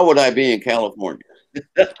 How would I be in California?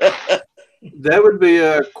 That would be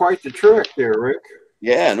quite the trick there, Rick.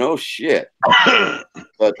 Yeah, no shit.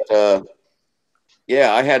 But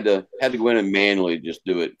yeah, I had to go in and manually just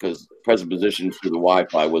do it because present position through the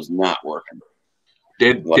Wi-Fi was not working.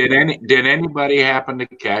 Did anybody happen to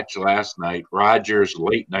catch last night Roger's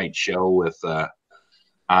late night show with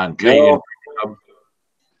on No.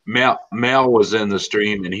 Mel was in the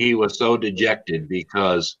stream and he was so dejected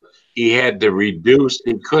because he had to reduce.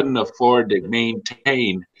 He couldn't afford to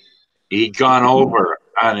maintain. He'd gone over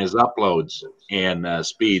on his uploads and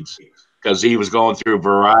speeds because he was going through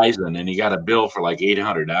Verizon and he got a bill for like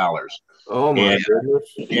 $800. Oh my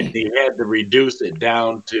goodness! And he had to reduce it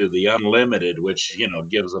down to the unlimited, which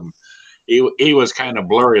gives him. He was kind of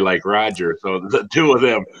blurry like Roger, so the two of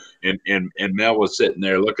them and Mel was sitting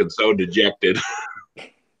there looking so dejected.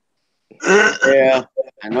 Yeah,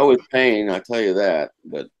 I know it's pain, I tell you that,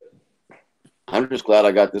 but I'm just glad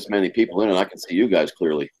I got this many people in and I can see you guys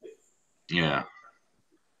clearly. Yeah.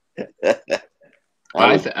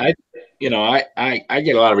 I get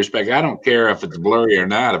a lot of respect. I don't care if it's blurry or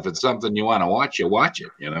not. If it's something you want to watch, you watch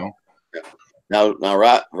it. Now,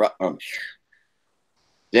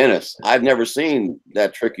 Dennis, I've never seen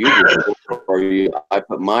that trick you did for you. I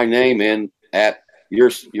put my name in at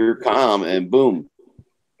your com and boom.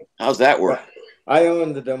 How's that work? I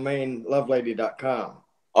own the domain lovelady.com.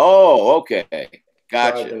 Oh, okay.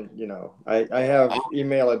 Gotcha. So I have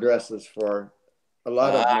email addresses for a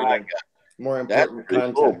lot of more important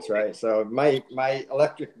contacts, cool. Right? So my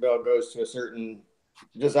electric bill goes to a certain,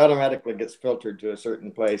 just automatically gets filtered to a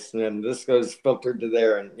certain place, and then this goes filtered to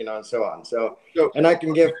there, and and so on. So and I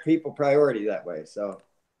can give people priority that way. So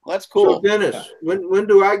well, that's cool. So Dennis, when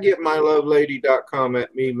do I get my lovelady.com at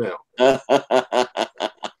email?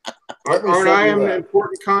 Aren't I an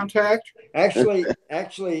important contact?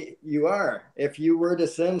 Actually, you are. If you were to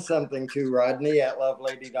send something to Rodney at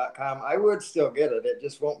lovelady.com, I would still get it. It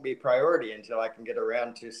just won't be priority until I can get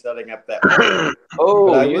around to setting up that. But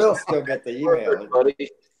I will still get the email.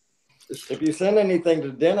 If you send anything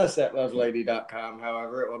to Dennis at lovelady.com,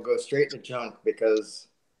 however, it will go straight to junk because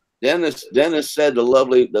Dennis said the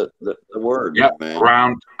word. Yep,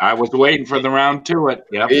 man. I was waiting for the round to it.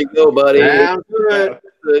 Yep. There you go, buddy. Round to it.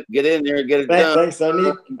 Get in there and get it done. Thanks.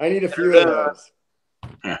 I need a few of those.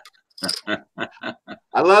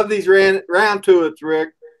 I love these round to it, Rick.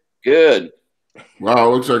 Good. Wow,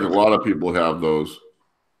 it looks like a lot of people have those.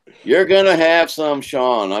 You're gonna have some,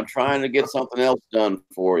 Sean. I'm trying to get something else done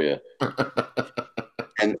for you.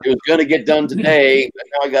 And it was going to get done today, but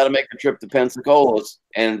now I got to make a trip to Pensacola,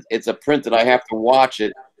 and it's a print that I have to watch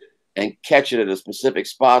it and catch it at a specific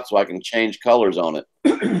spot so I can change colors on it. I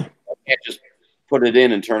can't just put it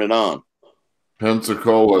in and turn it on.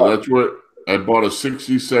 Pensacola, that's what I bought a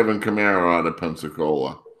 67 Camaro out of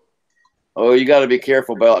Pensacola. Oh, you got to be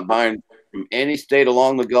careful about buying from any state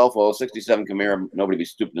along the Gulf. Oh, 67 Camaro, nobody be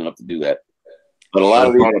stupid enough to do that. But a lot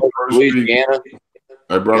of these, Louisiana.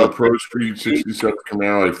 I brought a Pro Street 67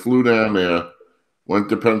 Camaro. I flew down there, went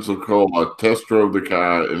to Pensacola, test drove the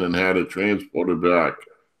car, and then had it transported back.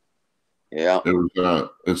 Yeah. It was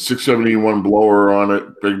a 671 blower on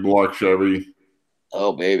it, big block Chevy.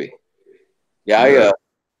 Oh, baby. Yeah,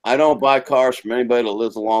 I don't buy cars from anybody that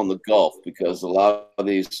lives along the Gulf because a lot of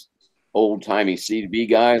these old-timey CB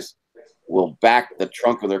guys will back the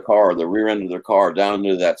trunk of their car or the rear end of their car down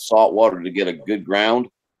into that salt water to get a good ground,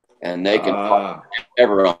 and they can park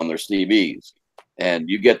ever on their CBs. And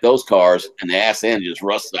you get those cars, and the ass end just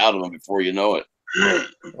rusts out of them before you know it.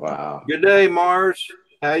 Wow. Good day, Mars.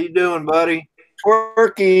 How you doing, buddy?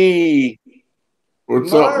 Twerky.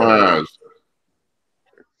 What's up, Mars?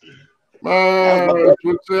 Mars,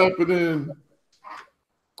 what's happening?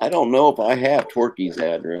 I don't know if I have Twerky's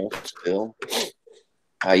address still.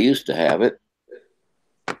 I used to have it.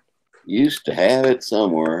 Used to have it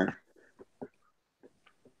somewhere.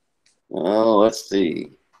 Oh, let's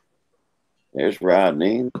see. There's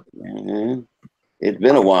Rodney. It's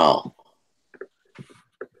been a while.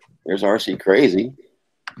 There's RC Crazy.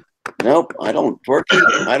 Nope, I don't. Twerky.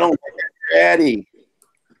 I don't. Daddy.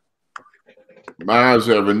 Mars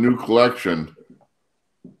have a new collection.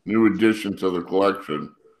 New addition to the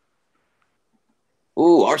collection.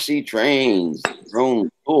 Ooh, RC trains. Drone.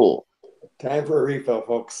 Cool. Time for a refill,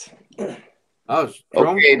 folks.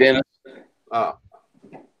 Okay, Dennis.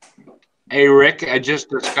 Hey, Rick, I just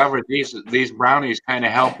discovered these brownies kind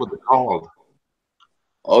of help with the cold.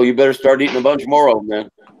 Oh, you better start eating a bunch more of them, then.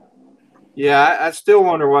 Yeah, I still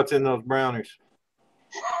wonder what's in those brownies.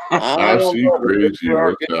 I see crazy.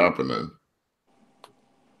 What's happening?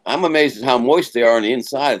 I'm amazed at how moist they are on the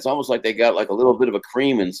inside. It's almost like they got like a little bit of a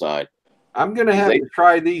cream inside. I'm going to have to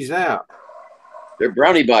try these out. They're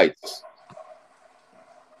brownie bites.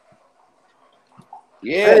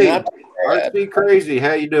 Yeah, hey, not bad. RC Crazy,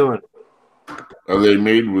 how you doing? Are they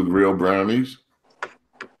made with real brownies?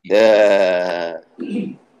 Yeah.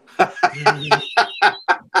 Good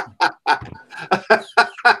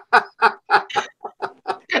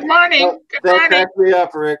morning. Good They'll morning. crack me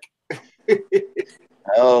up, Rick.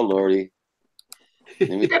 Oh, Lordy. Good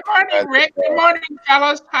morning, Rick. Good morning,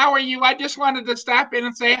 fellas. How are you? I just wanted to stop in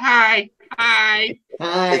and say hi. Hi.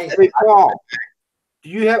 Hi. Hey, Paul, do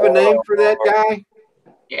you have a name for that guy?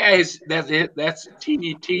 Yeah, that's it. That's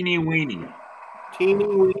Teeny Weeny. Teeny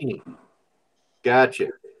Weeny. Gotcha.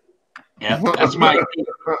 Yeah, that's my.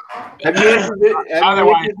 Have you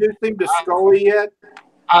introduced him to Scully yet?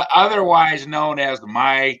 Otherwise known as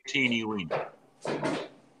my Teeny Weeny.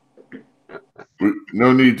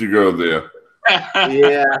 No need to go there.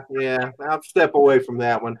 Yeah. I'll step away from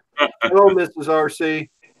that one. Hello, Mrs. RC.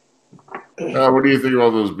 What do you think of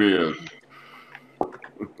all those beers?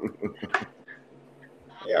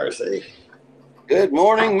 Hey, RC. Good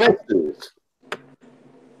morning, Mrs.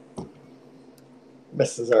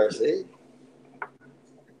 RC.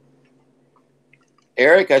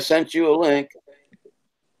 Eric, I sent you a link.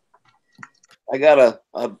 I got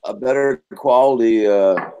a better quality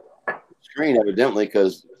screen, evidently,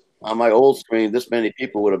 because on my old screen, this many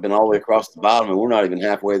people would have been all the way across the bottom, and we're not even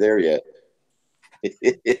halfway there yet.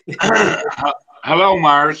 Hello,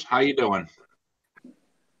 Mars. How you doing?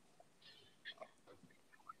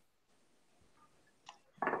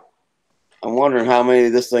 I'm wondering how many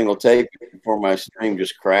this thing will take before my stream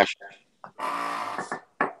just crashes.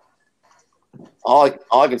 All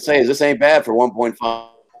I can say is this ain't bad for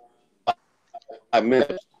 1.5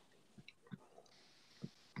 minutes.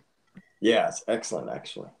 Yeah, it's excellent,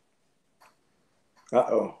 actually.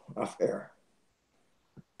 Uh-oh, off air.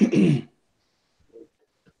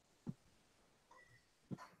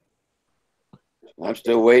 I'm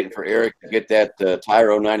still waiting for Eric to get that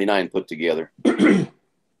Tyro 99 put together.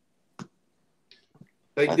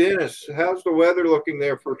 Hey, Dennis, how's the weather looking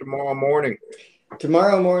there for tomorrow morning?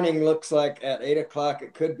 Tomorrow morning looks like at 8 o'clock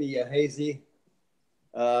it could be a hazy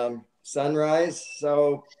sunrise.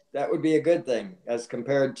 So that would be a good thing as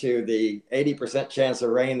compared to the 80% chance of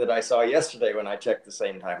rain that I saw yesterday when I checked the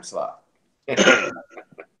same time slot.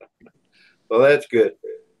 Well, that's good.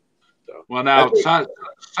 Well, now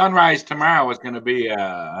sunrise tomorrow is going to be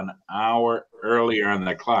an hour earlier on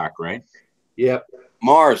the clock, right? Yep.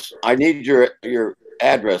 Mars, I need your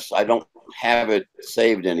address. I don't have it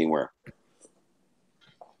saved anywhere.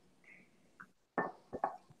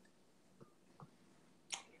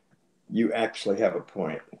 You actually have a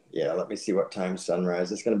point. Yeah, let me see what time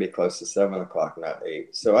sunrise. It's going to be close to 7 o'clock, not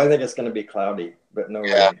 8. So I think it's going to be cloudy, but no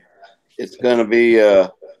rain. It's going to be an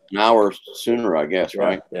hour sooner, I guess,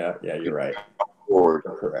 right? Yeah, you're right. Forward.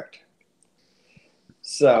 Correct.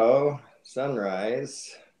 So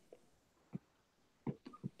sunrise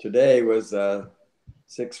today was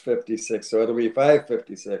 6:56, so it'll be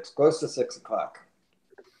 5:56, close to 6 o'clock.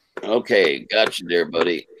 Okay, got you there,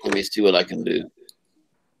 buddy. Let me see what I can do.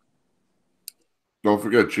 Don't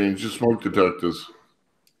forget, change the smoke detectors.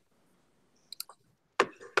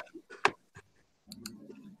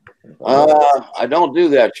 I don't do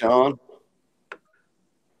that, Sean.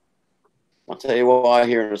 I'll tell you why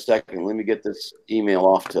here in a second. Let me get this email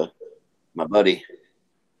off to my buddy.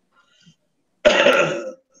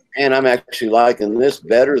 And I'm actually liking this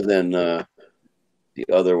better than the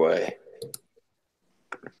other way.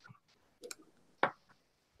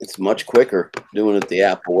 It's much quicker doing it the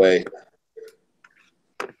Apple way.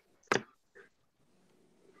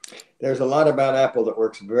 There's a lot about Apple that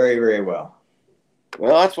works very, very well.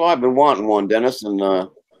 Well, that's why I've been wanting one, Dennis, and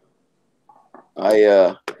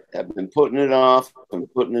I have been putting it off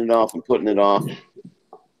and putting it off and putting it off.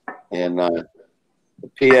 And the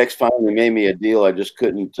PX finally made me a deal I just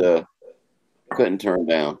couldn't turn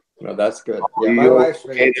down. No, that's good. Yeah, my wife's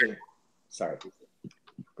been using, sorry.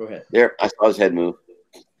 Go ahead. There, I saw his head move.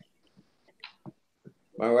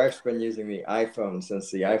 My wife's been using the iPhone since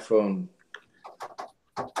the iPhone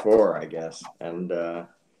 4, I guess. And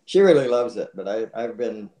she really loves it. But I've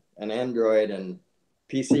been an Android and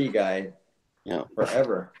PC guy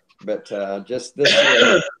forever. But just this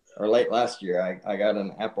year, or late last year, I got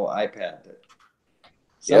an Apple iPad.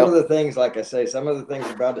 Some of the things, like I say, some of the things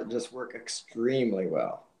about it just work extremely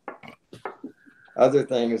well. Other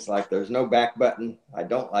things, like there's no back button. I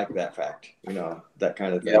don't like that fact, you know, that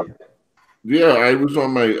kind of thing. Yep. Yeah, I was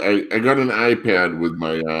on my. I got an iPad with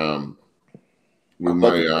my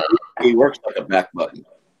he works like a back button.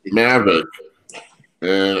 Mavic,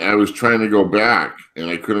 and I was trying to go back, and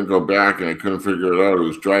I couldn't go back, and I couldn't figure it out. It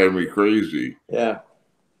was driving me crazy. Yeah.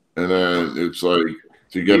 And then it's like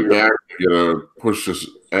to get back, you gotta push this.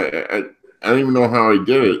 I don't even know how I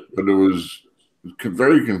did it, but it was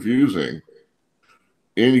very confusing.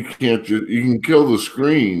 And you can't just, you can kill the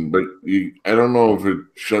screen, but I don't know if it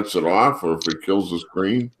shuts it off or if it kills the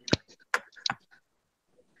screen.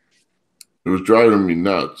 It was driving me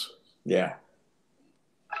nuts. Yeah.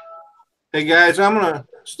 Hey guys, I'm gonna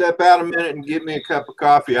step out a minute and get me a cup of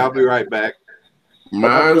coffee. I'll be right back.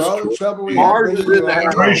 Mars is in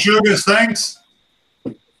there. Three sugars, thanks.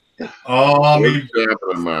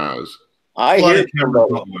 Mars. I hear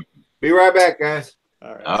you. Be right back, guys.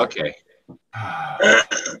 All right. Okay.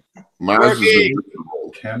 Mars is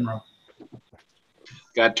camera.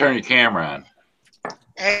 Got to turn your camera on.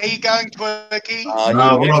 How you going, Twerky?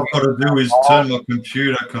 No, what I've got to do is turn my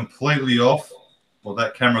computer completely off for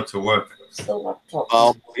that camera to work.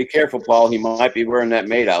 Well, be careful, Paul. He might be wearing that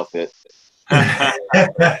maid outfit.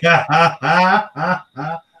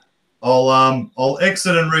 I'll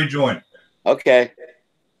exit and rejoin. Okay.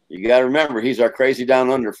 You got to remember, he's our crazy down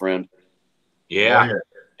under friend. Yeah.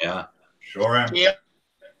 Yeah. Sure am. Yeah.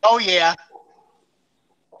 Oh, yeah.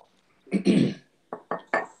 Can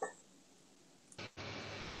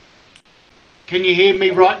you hear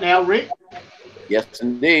me right now, Rick? Yes,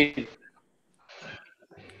 indeed.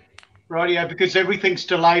 Rightio, because everything's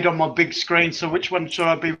delayed on my big screen. So which one should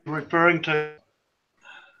I be referring to?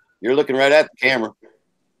 You're looking right at the camera,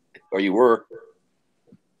 or you were.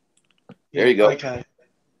 There you go. Okay.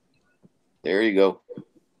 There you go.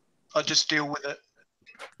 I'll just deal with it.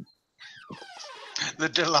 The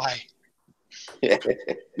delay.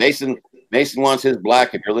 Mason wants his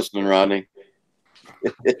black. If you're listening, Rodney.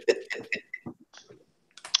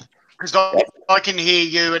 Because I can hear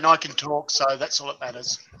you and I can talk, so that's all that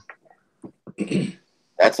matters.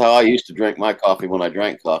 That's how I used to drink my coffee when I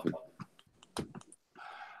drank coffee.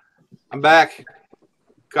 I'm back.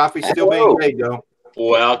 Coffee's still being made, though.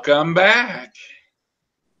 Welcome back.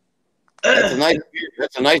 That's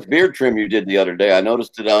a nice beard trim you did the other day. I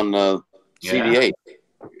noticed it on CD8.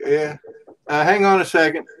 Yeah. Hang on a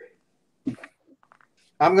second.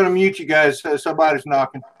 I'm going to mute you guys. Somebody's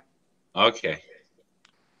knocking. Okay.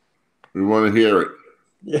 We want to hear it.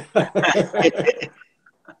 Yeah.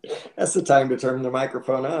 That's the time to turn the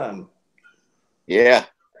microphone on. Yeah.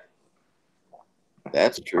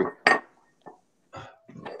 That's true.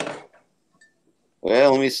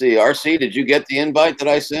 Well, let me see. RC, did you get the invite that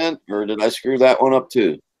I sent, or did I screw that one up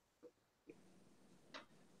too?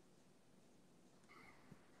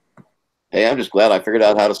 Hey, I'm just glad I figured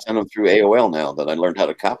out how to send them through AOL now that I learned how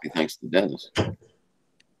to copy thanks to Dennis.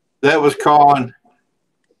 That was Colin.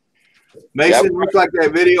 Mason, looks like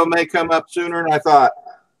that video may come up sooner than I thought.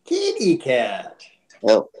 Kitty cat.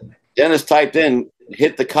 Well, Dennis typed in,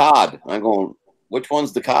 hit the COD. I'm going, which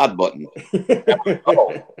one's the COD button?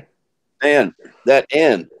 Oh, man, that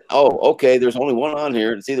N. Oh, okay, there's only one on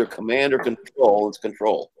here. It's either command or control. It's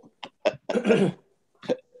control.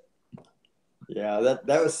 Yeah, that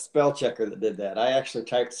was spell checker that did that. I actually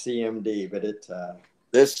typed CMD, but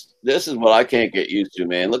This is what I can't get used to,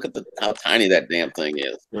 man. Look at how tiny that damn thing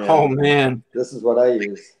is. Yeah. Oh man, This is what I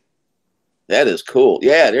use. That is cool.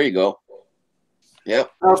 Yeah, there you go.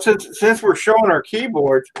 Yep. well, since we're showing our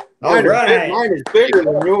keyboards, All mine right. is bigger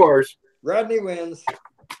than yours. Rodney wins.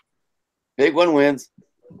 Big one wins.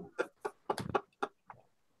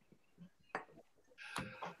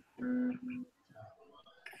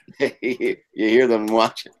 You hear them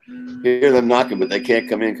watching, you hear them knocking, but they can't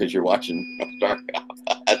come in because you're watching StarCop's.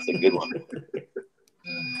 That's a good one.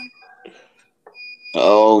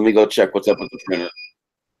 Oh, let me go check what's up with the printer.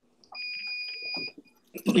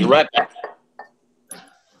 Be right back.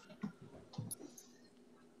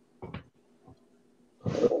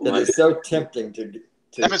 It is so tempting to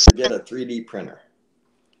get a 3D printer.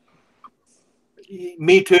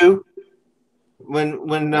 Me too.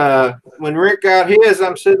 When Rick got his,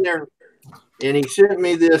 I'm sitting there, and he sent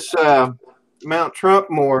me this Mount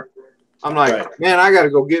Trumpmore. I'm like, Right. man, I got to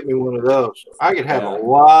go get me one of those. I could have a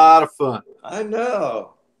lot of fun. I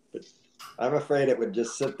know, but I'm afraid it would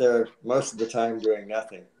just sit there most of the time doing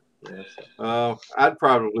nothing. You know, so. I'd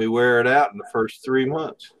probably wear it out in the first 3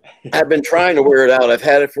 months. I've been trying to wear it out. I've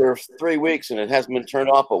had it for 3 weeks and it hasn't been turned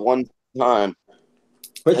off but one time.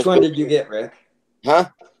 Which one did you get, Rick? Huh?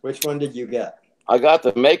 Which one did you get? I got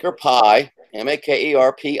the Maker Pi,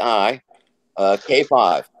 Makerpi,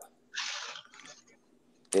 K5.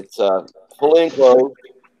 It's fully enclosed,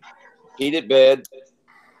 heated bed.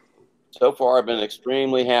 So far, I've been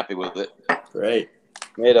extremely happy with it. Great.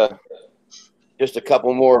 Made just a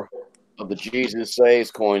couple more of the Jesus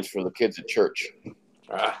Saves coins for the kids at church.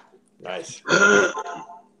 Ah, nice.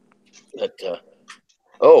 But,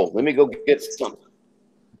 oh, let me go get some.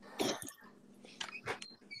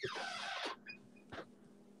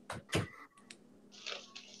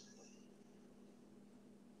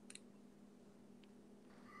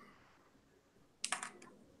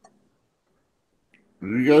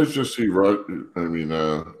 Did you guys just see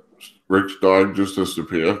Rick's dog just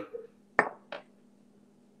disappear?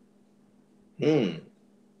 Hmm.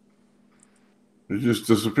 He just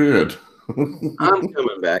disappeared. I'm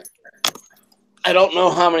coming back. I don't know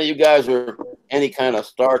how many of you guys are any kind of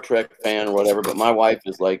Star Trek fan or whatever, but my wife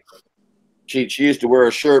is like, she used to wear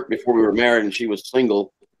a shirt before we were married and she was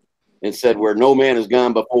single and said, where no man has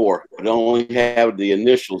gone before, it only have the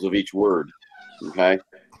initials of each word. Okay?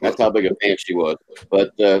 That's how big a fan she was.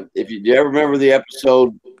 But if you ever remember the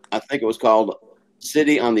episode, I think it was called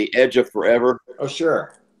City on the Edge of Forever. Oh,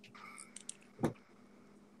 sure.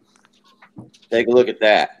 Take a look at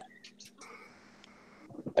that.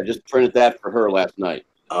 I just printed that for her last night.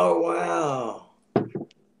 Oh, wow.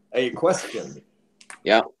 A question.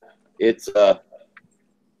 Yeah. It's, there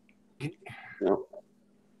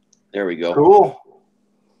we go. Cool.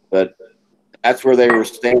 But that's where they were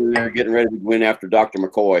standing there getting ready to win after Dr.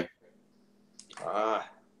 McCoy. Ah,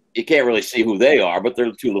 You can't really see who they are, but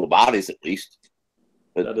they're two little bodies at least.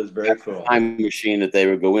 But that is very cool. time machine that they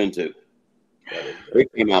would go into.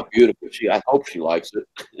 It came out beautiful. I hope she likes it.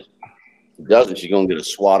 If it doesn't, she's gonna get a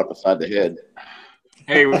swat up beside the head.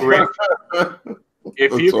 Hey, Rick,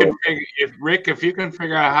 if you can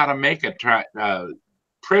figure out how to make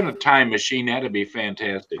print a time machine, that'd be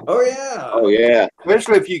fantastic. Oh, yeah. Oh yeah.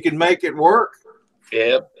 Especially if you can make it work.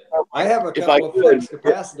 Yep. I have a couple of flex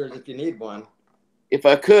capacitors if you need one. If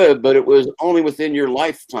I could, but it was only within your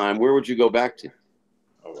lifetime, where would you go back to?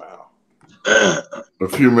 Oh, wow. A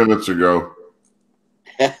few minutes ago.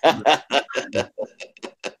 I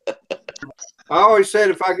always said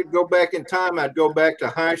if I could go back in time, I'd go back to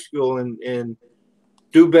high school and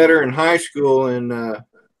do better in high school and,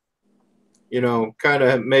 kind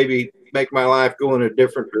of maybe make my life go in a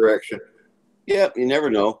different direction. Yeah, you never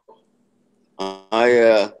know.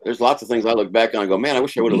 There's lots of things I look back on and go, man, I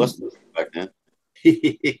wish I would have listened back then.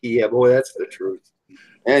 Yeah, boy, that's the truth.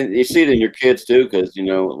 And you see it in your kids too, because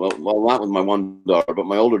well, not with my one daughter, but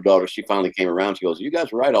my older daughter, she finally came around. She goes, "You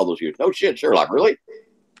guys were right all those years." No shit, Sherlock, really?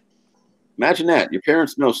 Imagine that. Your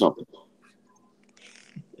parents know something.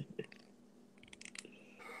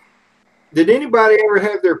 Did anybody ever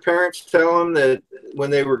have their parents tell them that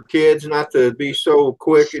when they were kids not to be so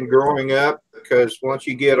quick in growing up because once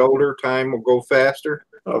you get older, time will go faster?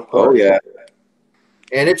 Of course. Oh yeah,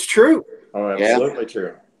 and it's true. Oh, absolutely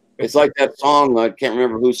true. It's like that song. I can't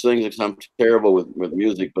remember who sings it. 'Cause I'm terrible with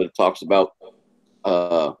music, but it talks about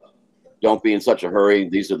don't be in such a hurry.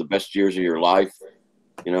 These are the best years of your life.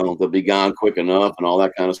 They'll be gone quick enough and all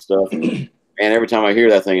that kind of stuff. And every time I hear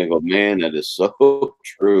that thing, I go, man, that is so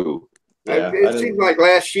true. Yeah, it seemed like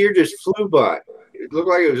last year just flew by. It looked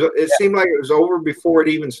like it seemed like it was over before it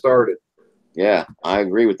even started. Yeah, I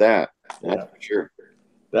agree with that. That's for sure.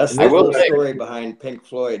 That's the whole story behind Pink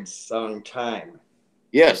Floyd's song "Time."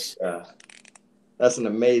 Yes. That's an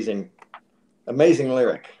amazing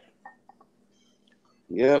lyric.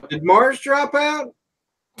 Yep. Did Mars drop out?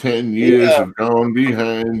 10 years have gone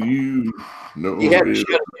behind you. No, he had to shut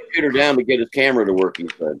his computer down to get his camera to work, he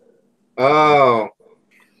said. Oh.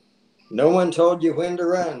 No one told you when to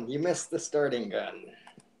run. You missed the starting gun.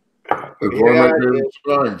 That's one of my favorite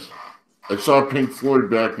songs. I saw Pink Floyd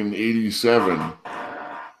back in '87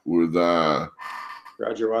 with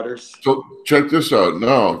Roger Waters. So check this out.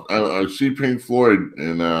 No, I see Pink Floyd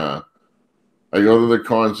and I go to the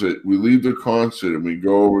concert. We leave the concert and we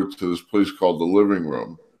go over to this place called the Living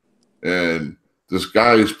Room. And this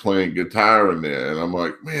guy is playing guitar in there. And I'm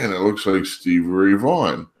like, man, it looks like Stevie Ray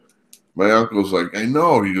Vaughan. My uncle's like, I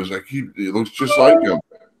know. He goes, it looks just like him.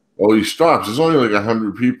 Well, he stops. There's only like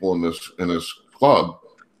 100 people in this club.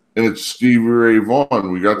 And it's Stevie Ray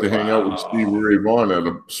Vaughan. We got to hang out with Stevie Ray Vaughan at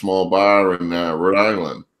a small bar in Rhode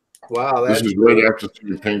Island. Wow. This is right after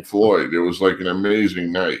seeing Pink Floyd. It was like an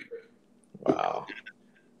amazing night. Wow.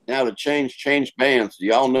 Now to change bands. Do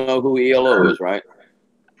y'all know who ELO is, right?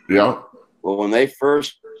 Yeah. Well, when they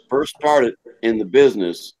first started in the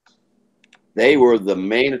business, they were the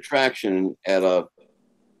main attraction at a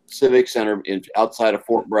civic center outside of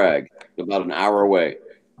Fort Bragg, about an hour away.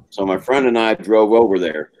 So my friend and I drove over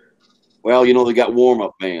there. Well, you know, they got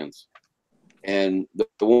warm-up bands. And the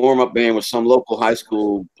warm-up band was some local high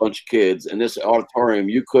school bunch of kids. And this auditorium,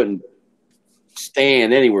 you couldn't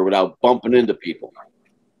stand anywhere without bumping into people.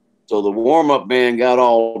 So the warm-up band got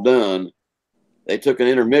all done. They took an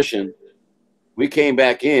intermission. We came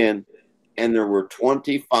back in, and there were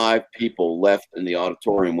 25 people left in the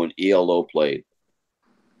auditorium when ELO played.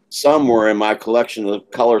 Somewhere in my collection of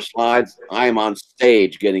color slides, I am on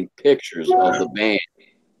stage getting pictures of the band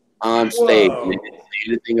on stage. And they didn't say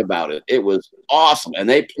anything about it. It was awesome. And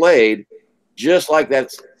they played just like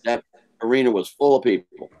that arena was full of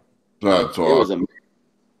people. That's awesome. It was amazing.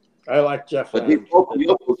 I like Jeff. But these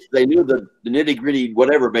locals, they knew the nitty-gritty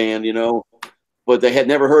whatever band, you know, but they had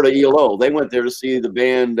never heard of ELO. They went there to see the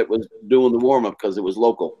band that was doing the warm-up because it was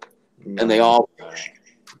local. And they all,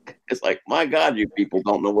 it's like, my God, you people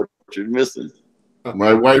don't know what you're missing.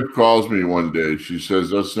 My wife calls me one day. She says,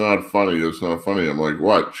 that's not funny. That's not funny. I'm like,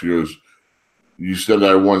 what? She goes, you said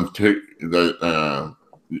I won that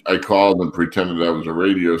I called and pretended I was a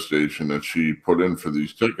radio station that she put in for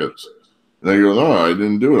these tickets. And I go, no, I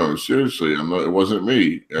didn't do it. Seriously, it wasn't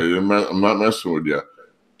me. I'm not messing with you.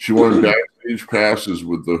 She won backstage passes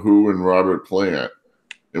with The Who and Robert Plant.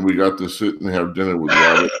 And we got to sit and have dinner with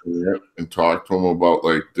Robert Plant and talk to him about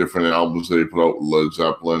like different albums they put out with Led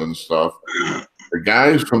Zeppelin and stuff. The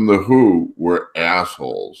guys from The Who were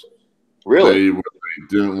assholes. Really? They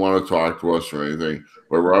didn't want to talk to us or anything.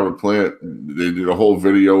 But Robert Plant, they did a whole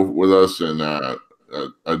video with us, and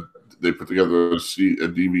they put together a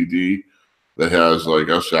DVD that has like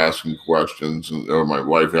us asking questions or my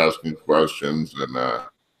wife asking questions, and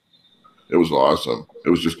it was awesome. It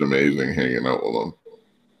was just amazing hanging out with them.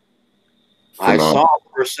 I saw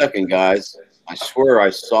for a second, guys. I swear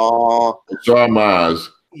I saw Maz.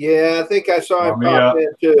 Yeah, I think I saw him pop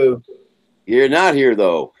in too. You're not here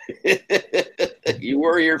though. You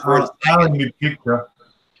were here for a second. My picture.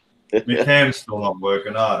 My cam's still not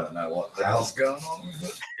working. I don't know what the hell's going on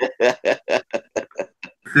with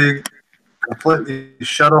it. Completely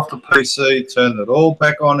shut off the PC, turn it all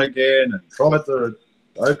back on again, and try to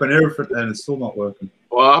open everything, and it's still not working.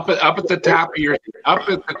 Well, up at the top of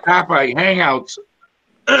Hangouts,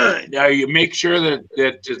 now you make sure that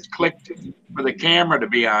it's clicked for the camera to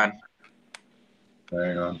be on.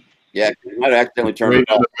 Hang on. Yeah, you might accidentally turn Right it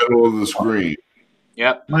off. in the middle of the screen.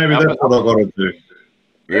 Yep. Maybe that's what I've got to do.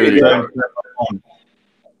 There you go.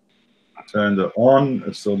 Turned it on.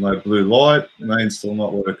 It's still no blue light. Main's still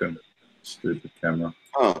not working. Stupid camera.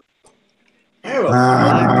 Huh. There was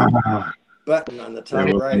a button on the top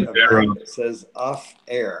right of mine that says off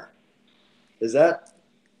air. Is that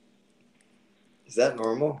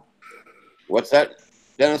normal? What's that,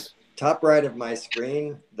 Dennis? Top right of my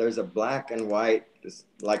screen, there's a black and white, just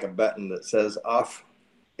like a button that says off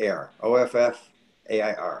air.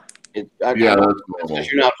 OFF-AIR. Yeah, that's normal.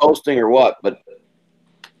 You're not hosting or what, but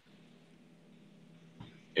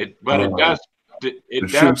it does. It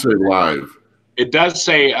should say live. It does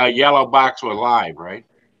say a yellow box with live, right?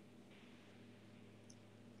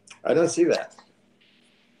 I don't see that.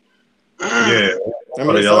 Yeah. I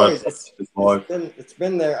mean, it's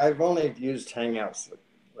been there. I've only used Hangouts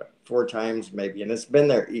 4 times maybe, and it's been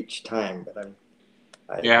there each time. But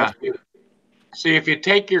See, if you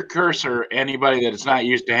take your cursor, anybody that is not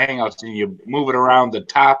used to Hangouts, and you move it around the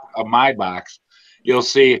top of my box, you'll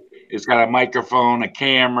see it's got a microphone, a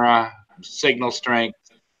camera, signal strength,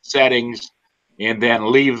 settings, and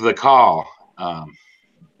then leave the call.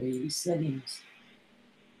 Settings.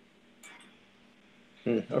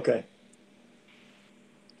 Okay.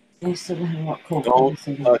 Don't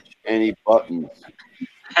touch any buttons.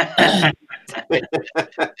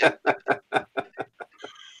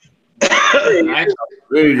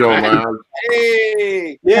 There you go, man.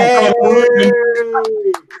 Hey! Yay!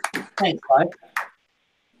 Thanks, bud.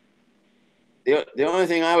 The only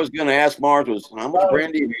thing I was going to ask Mars was how much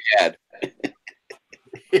brandy have you had?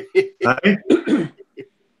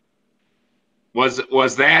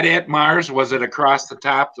 Was that it, Mars? Was it across the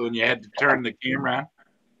top when you had to turn the camera on?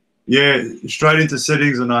 Yeah, straight into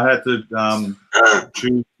settings, and I had to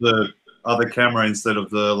choose the other camera instead of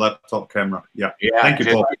the laptop camera. Yeah. Thank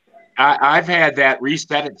you, Bob. I've had that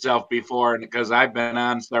reset itself before, because I've been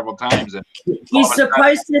on several times. And He's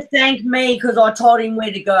supposed to thank me because I told him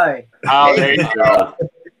where to go. Oh, there you go.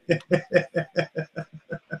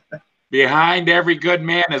 Behind every good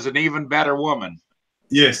man is an even better woman.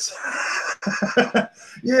 Yes.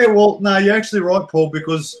 Yeah, well, no, you're actually right, Paul,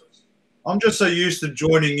 because I'm just so used to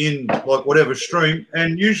joining in like whatever stream,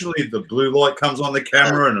 and usually the blue light comes on the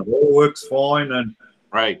camera and it all works fine. And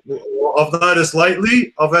right, I've noticed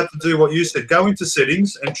lately I've had to do what you said, go into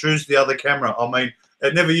settings and choose the other camera. I mean,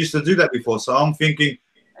 it never used to do that before, so I'm thinking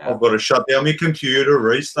I've got to shut down my computer,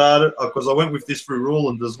 restart it, because I went with this through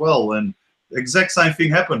Ruland as well, and the exact same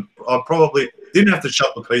thing happened. I probably didn't have to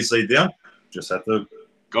shut the PC down, just had to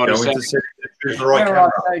go into settings and choose the right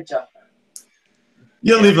camera.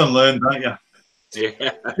 You live and learn, don't you?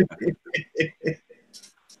 Yeah.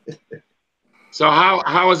 So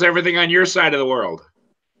how is everything on your side of the world?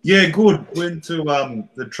 Yeah, good. Went to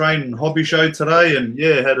the train and hobby show today, and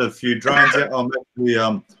yeah, had a few drones out. I'm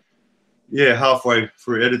actually halfway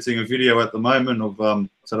through editing a video at the moment of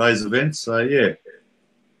today's event. So yeah,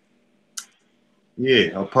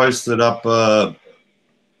 I posted up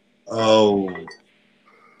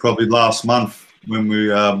probably last month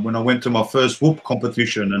when I went to my first whoop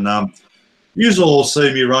competition, and you all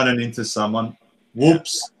see me running into someone.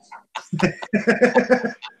 Whoops.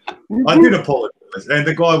 I did apologize, and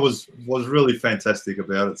the guy was really fantastic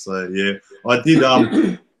about it. So yeah, I did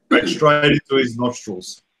went straight into his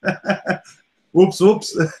nostrils. Whoops.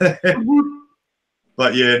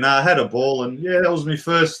 But yeah, no, I had a ball, and yeah, that was my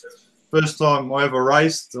first time I ever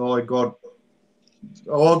raced. I got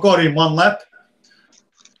in one lap.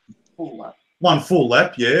 One full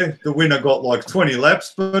lap, yeah. The winner got like 20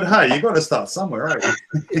 laps, but hey, you got to start somewhere, right?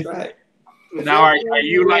 Right. Now, are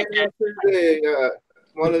you like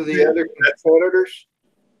one of the other competitors?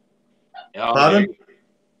 Pardon?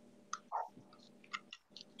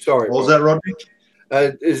 Sorry. What was that, Rodney?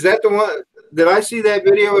 Is that the one? Did I see that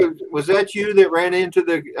video? Was that you that ran into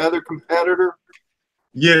the other competitor?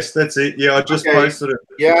 Yes, that's it. Yeah, I just posted it.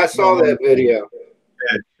 Yeah, I saw that video.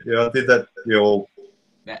 Yeah, I did that.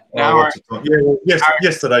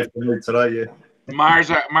 Yesterday for me today. Yeah.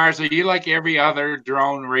 Mars, are you like every other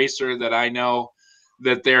drone racer that I know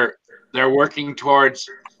that they're working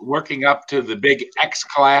up to the big X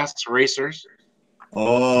class racers?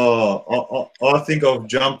 Oh, I think I've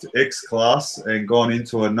jumped X class and gone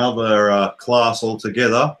into another class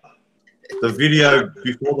altogether. The video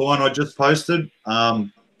before the one I just posted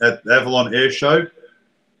at the Avalon Air Show,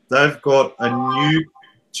 they've got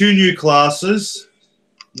two new classes.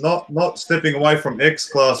 Not stepping away from X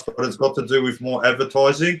class, but it's got to do with more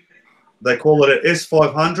advertising. They call it an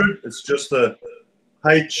S500. It's just a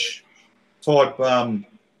H type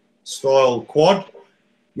style quad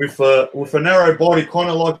with a narrow body, kind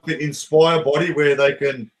of like the Inspire body, where they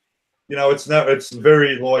can, it's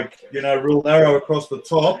very real narrow across the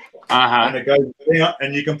top, and it goes down,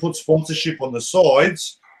 and you can put sponsorship on the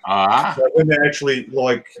sides. So when they're actually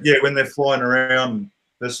when they're flying around,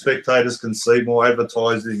 the spectators can see more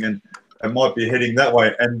advertising and might be heading that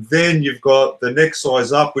way. And then you've got the next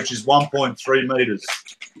size up, which is 1.3 meters.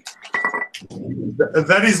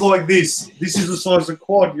 That is like this. This is the size of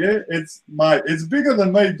quad, yeah? It's bigger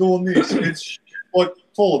than me doing this. It's like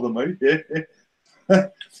taller than me, yeah?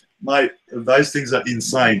 Mate, those things are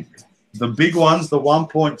insane. The big ones, the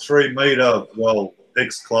 1.3 meter,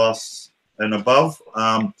 X class and above,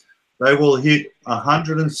 they will hit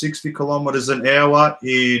 160 kilometers an hour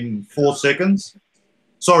in 4 seconds.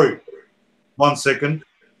 Sorry, 1 second.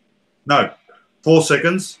 No, 4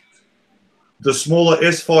 seconds. The smaller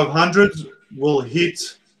S500s will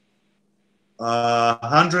hit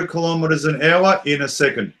 100 kilometers an hour in a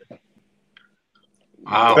second.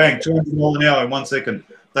 Wow. Bang, 200 miles an hour in 1 second.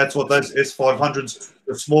 That's what those S500s,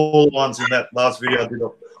 the small ones in that last video I did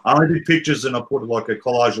I only do pictures and I put like a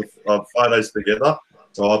collage of photos together.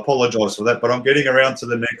 So I apologize for that, but I'm getting around to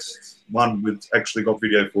the next one with actually got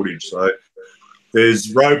video footage. So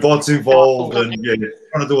there's robots involved and yeah,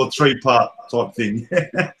 trying to do a 3-part type thing.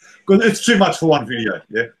 Because it's too much for one video,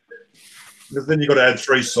 yeah. Because then you got to add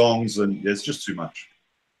 3 songs and yeah, it's just too much.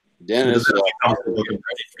 Dennis,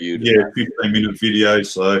 yeah, 15-minute video.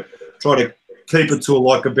 So try to keep it to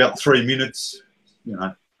like about 3 minutes. You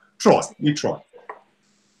know, you try.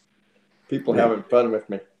 People having fun with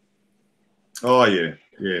me. Oh yeah,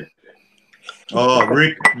 yeah. Oh,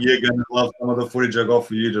 Rick, you're going to love some of the footage I got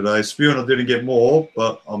for you today. Spew, I didn't get more,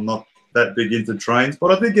 but I'm not that big into trains.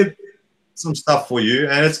 But I did get some stuff for you,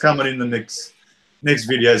 and it's coming in the next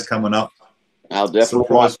videos coming up. I'll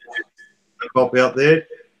definitely watch Cop out there.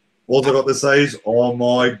 All I got to say is, oh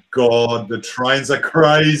my God, the trains are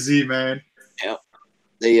crazy, man.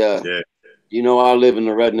 Yeah. You know, I live in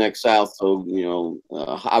the redneck South, so, you know,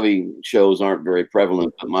 hobby shows aren't very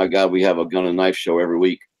prevalent. But my God, we have a gun and knife show every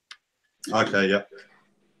week. Okay, yeah.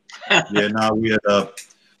 Yeah, no, we had,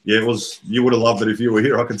 yeah, it was, you would have loved it if you were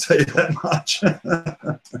here, I can tell you that much.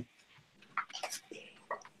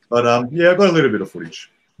 But, yeah, I got a little bit of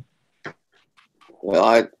footage.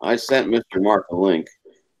 Well, I sent Mr. Mark a link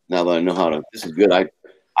now that I know how to. This is good.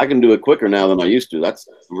 I can do it quicker now than I used to. That's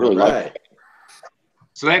really right.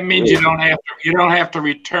 So that means you don't have to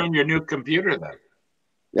return your new computer then.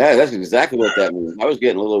 Yeah, that's exactly what that means. I was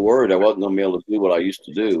getting a little worried I wasn't going to be able to do what I used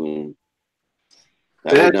to do. And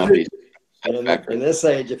that would not be. In this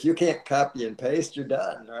age, if you can't copy and paste, you're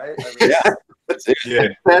done, right? I mean, Yeah, that's it. Yeah,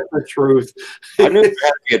 That's the truth. I knew there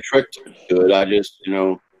had to be a trick to it. I just, you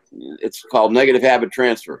know, it's called negative habit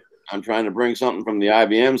transfer. I'm trying to bring something from the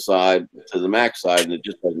IBM side to the Mac side, and it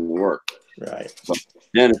just doesn't work. right. So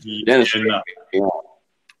Dennis,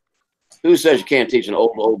 who says you can't teach an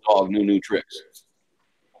old dog new tricks?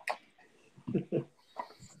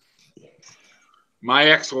 My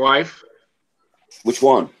ex-wife. Which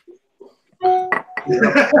one?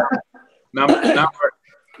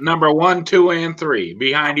 Number 1, 2, and 3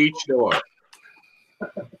 behind each door.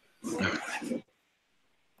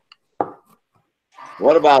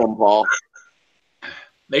 What about them, Paul?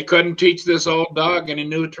 They couldn't teach this old dog any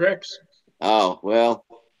new tricks. Oh, well,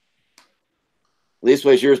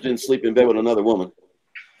 leastways yours didn't sleep in bed with another woman.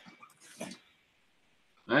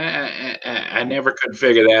 I never could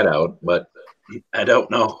figure that out, but I don't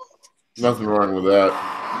know. Nothing wrong with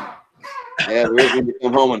that. Yeah, there is when you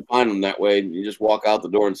come home and find them that way. You just walk out the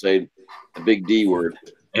door and say the big D word.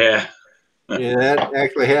 Yeah. Yeah, that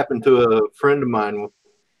actually happened to a friend of mine.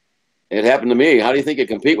 It happened to me. How do you think you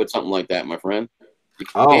compete with something like that, my friend?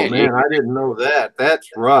 Oh, man, I didn't know that. That's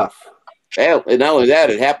rough. Hell, and not only that,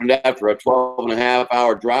 it happened after a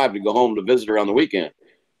 12-and-a-half-hour drive to go home to visit her on the weekend.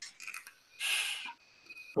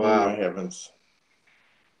 Wow. Oh, my heavens.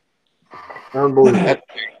 Unbelievable.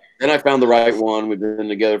 Then I found the right one. We've been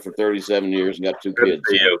together for 37 years and got 2 kids.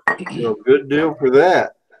 Well, good deal for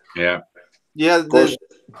that. Yeah. Yeah,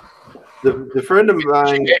 the friend of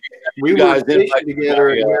mine, we were stationed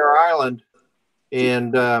together at Mare Island,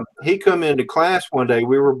 and he come into class one day.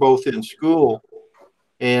 We were both in school,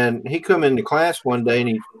 and he come into class one day, and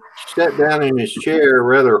he sat down in his chair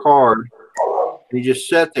rather hard. And he just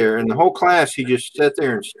sat there, and the whole class, he just sat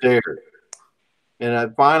there and stared.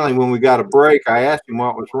 And finally, when we got a break, I asked him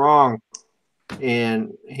what was wrong,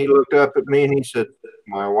 and he looked up at me, and he said,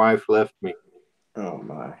 "My wife left me." Oh,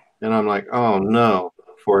 my. And I'm like, "Oh, no,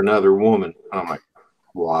 for another woman." I'm like,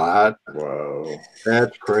 "What?" Whoa.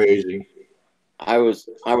 That's crazy. I was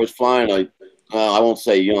flying. I won't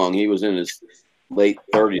say young. He was in his late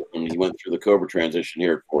 30s when he went through the Cobra transition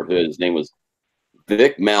here at Fort Hood. His name was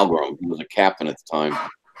Vic Malgrom. He was a captain at the time,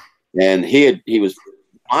 and he was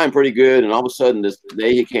flying pretty good. And all of a sudden, this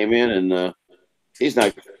day he came in, and he's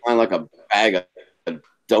not flying like a bag of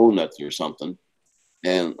donuts or something.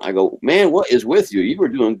 And I go, "Man, what is with you? You were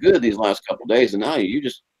doing good these last couple of days, and now you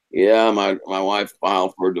just, yeah, my wife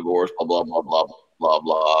filed for a divorce, blah, blah, blah, blah, blah,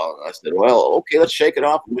 blah." I said, "Well, okay, let's shake it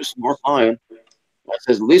off and do some more flying." I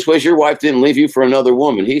says, "At least ways your wife didn't leave you for another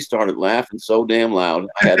woman." He started laughing so damn loud.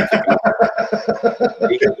 I had to kick him out.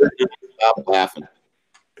 He couldn't stop laughing.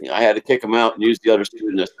 I had to kick him out and use the other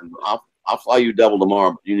student. I said, I'll fly you double tomorrow,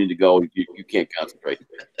 but you need to go. You can't concentrate.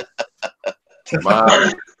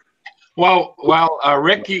 Wow. Well,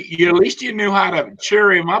 Rick, you at least you knew how to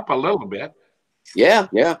cheer him up a little bit. Yeah.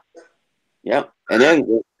 And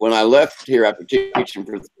then when I left here after teaching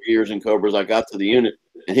for 3 years in Cobras, I got to the unit,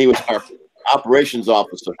 and he was our operations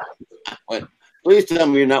officer. I went, "Please tell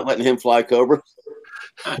me you're not letting him fly Cobra."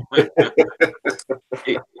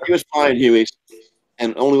 he was flying Hueys,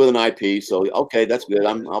 and only with an IP. So okay, that's good.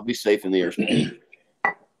 I'll be safe in the airspace.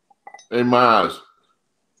 Hey, Maz.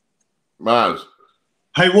 Maz.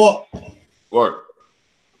 Hey, what? Look.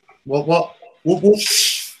 What? Whoop, whoop.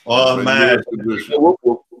 Oh, man.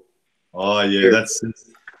 Oh, yeah, that's it.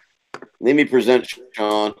 Let me present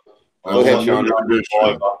Sean. Go ahead, Sean.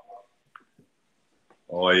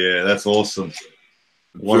 Oh, yeah, that's awesome.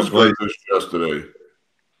 Just got this yesterday.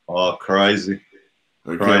 Oh, crazy.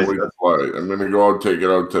 I can't wait to fly. I'm going to go out and take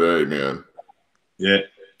it out today, man. Yeah,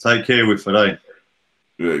 take care with it, eh?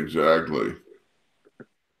 Yeah, exactly.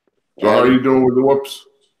 So how are you doing with the whoops?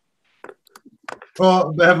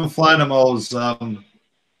 Oh, I haven't flown them. I was,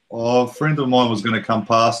 a friend of mine was going to come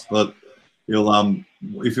past, but he'll,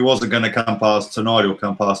 if he wasn't going to come past tonight, he'll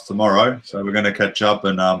come past tomorrow. So we're going to catch up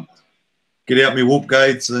and get out my whoop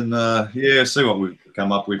gates and, yeah, see what we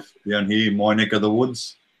come up with down here in my neck of the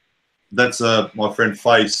woods. That's my friend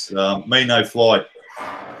Face, me no fly.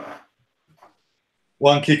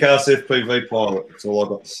 One kick-ass FPV pilot. That's all I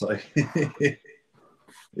got to say.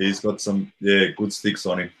 He's got some, yeah, good sticks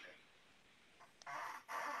on him.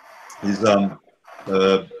 He's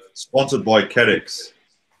sponsored by CADX.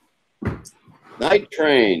 Night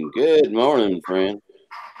Train. Good morning, friend.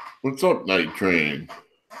 What's up, Night Train?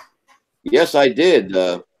 Yes, I did.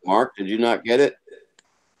 Mark, did you not get it?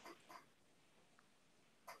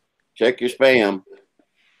 Check your spam.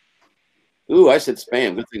 Ooh, I said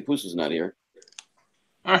spam. Good thing Poos is not here.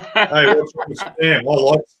 Hey, what's wrong with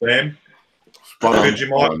spam? I like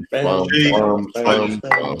spam.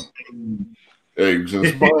 Spam. Eggs and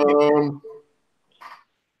spam.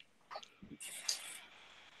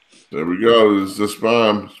 There we go. This is the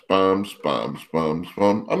spam. Spam.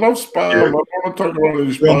 I love spam. I don't want to talk about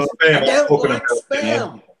any spam. I don't like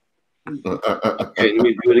spam. Okay, let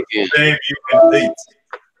me do it again. Spam you can eat.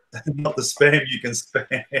 Not the spam you can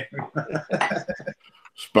spam.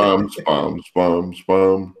 Spam.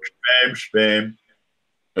 Spam.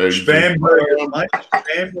 Eggs Spam and burgers, mate.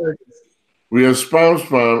 Spam burgers. We have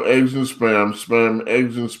spam, eggs and spam,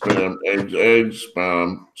 eggs and spam, eggs,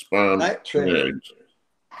 spam, and eggs.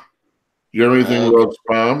 You have anything about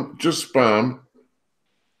spam? Just spam.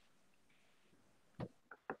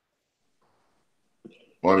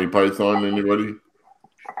 Monty Python, anybody?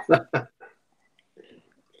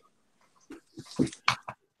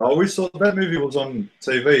 Oh, we saw that movie was on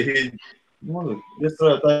TV here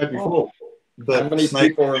yesterday or the day before. How many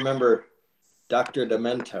people remember Dr.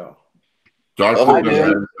 Demento? Dr.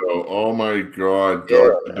 Demento. Oh my God,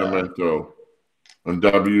 Dr. Demento. On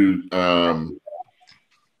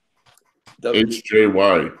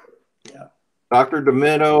HJY. Yeah. Dr.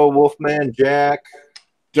 Demento, Wolfman Jack.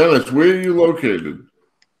 Dennis, where are you located?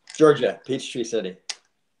 Georgia, Peachtree City.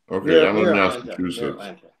 Okay, I'm in Massachusetts.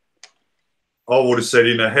 I would have said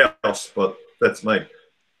in a house, but that's me.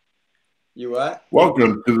 You what?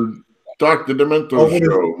 Welcome to the Dr. Demento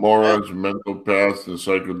Show. Morons, mental past, and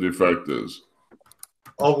psychodefectives.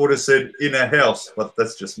 I would have said in a house, but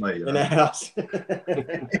that's just me. In a house.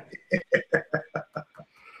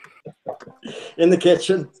 In the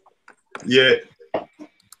kitchen. Yeah.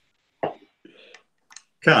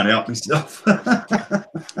 Can't help myself.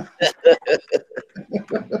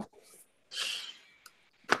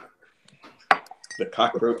 The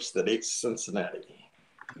cockroach that ate Cincinnati.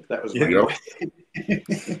 That was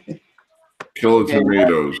Killer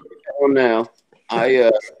tomatoes. Now,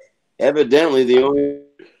 I evidently the only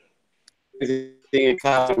thing in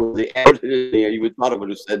common was the address in there. You would thought it would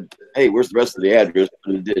have said, "Hey, where's the rest of the address?"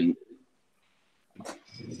 But it didn't.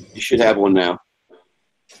 You should have one now.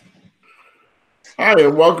 Hi,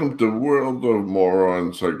 and welcome to World of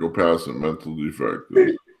Morons, Psychopaths, and Mental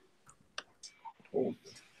Defectives.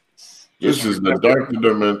 This is the Dr.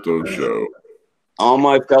 Demento Show. All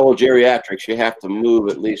my fellow geriatrics, you have to move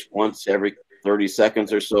at least once every 30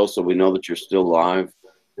 seconds or so we know that you're still live.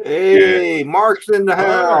 Hey, Mark's in the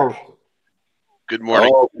house. Good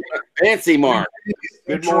morning. Oh, fancy Mark.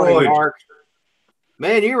 Good morning, Mark.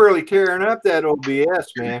 Man, you're really tearing up that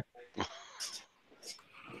OBS, man.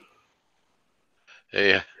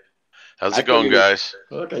 Hey, how's it going, guys?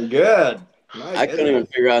 Looking good. I couldn't even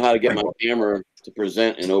figure out how to get my camera to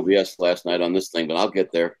present in OBS last night on this thing, but I'll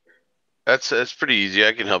get there. That's pretty easy.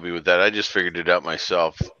 I can help you with that. I just figured it out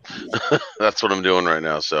myself. That's what I'm doing right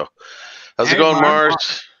now. So, how's it going,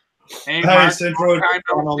 Mars? Hey, Centroid.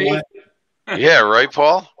 Yeah, right,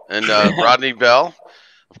 Paul? And Rodney Bell.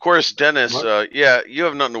 Of course, Dennis, yeah, you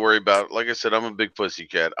have nothing to worry about. Like I said, I'm a big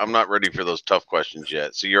pussycat. I'm not ready for those tough questions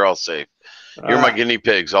yet, so you're all safe. You're my guinea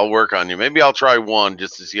pigs. I'll work on you. Maybe I'll try one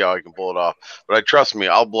just to see how I can pull it off. But trust me,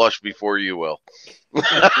 I'll blush before you will.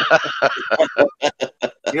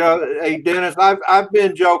 Hey Dennis, I've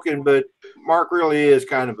been joking, but Mark really is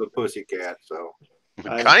kind of a pussycat. So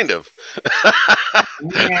kind of.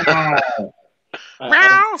 I'm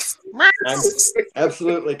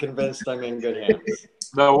absolutely convinced I'm in good hands.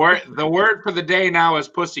 The word for the day now is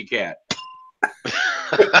pussycat.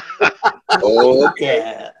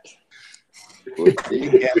 Okay.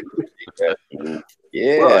 Pussycat.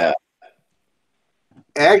 Yeah. Well,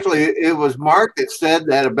 actually, it was Mark that said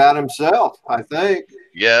that about himself, I think.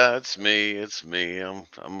 Yeah, it's me. It's me. I'm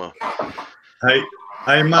a.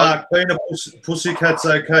 Hey, Mark, being a pussycat's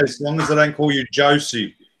okay as long as I don't call you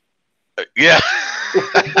Josie. Yeah.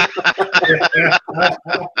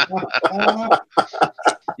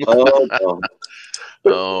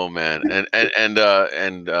 Oh man, and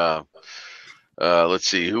let's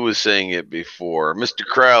see who was saying it before. Mr.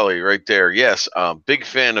 Crowley, right there. Yes, big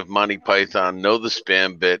fan of Monty Python. Know the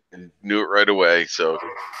spam bit. Knew it right away. So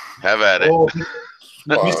have at it. Oh,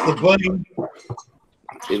 Mr. Bunny.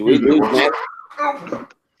 Did we lose Matt?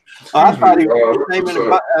 I thought he was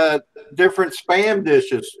naming different spam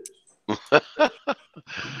dishes.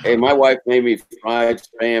 Hey, my wife made me fried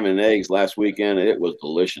spam and eggs last weekend, and it was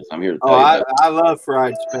delicious. I'm here to tell you. I love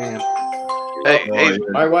fried spam. Hey,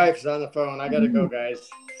 my wife's on the phone. I gotta go, guys.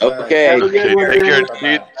 Okay. Have a good one, take care.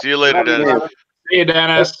 Dennis. See you later, Dennis. See you,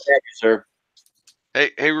 Dennis. Thank you, sir.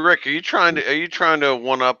 Hey, Rick, are you trying to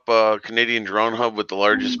one up Canadian Drone Hub with the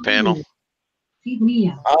largest panel? Feed me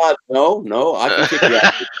out. No, I can kick you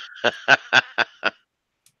out.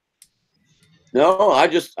 No,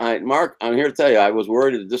 Mark, I'm here to tell you, I was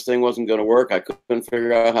worried that this thing wasn't going to work. I couldn't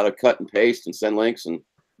figure out how to cut and paste and send links, and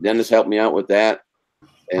Dennis helped me out with that.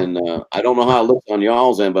 And I don't know how it looks on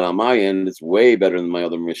y'all's end, but on my end, it's way better than my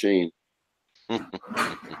other machine.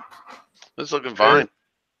 It's looking fine.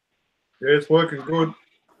 Yeah, it's working good.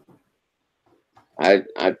 I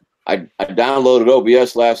downloaded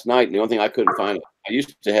OBS last night, and the only thing I couldn't find, I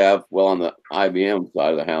used to have, well, on the IBM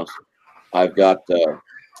side of the house, I've got,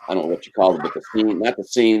 I don't know what you call it, but the scene, not the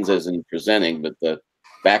scenes as in presenting, but the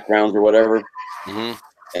backgrounds or whatever. Mm-hmm.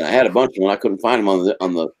 And I had a bunch of them. I couldn't find them on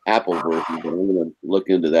the Apple version, but I'm going to look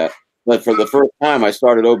into that. But for the first time, I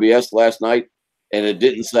started OBS last night, and it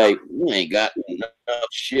didn't say, "You ain't got enough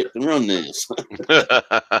shit to run this."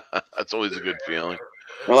 That's always a good feeling.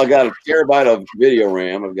 Well, I got a terabyte of video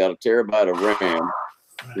RAM. I've got a terabyte of RAM,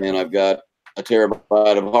 and I've got a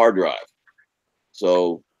terabyte of hard drive.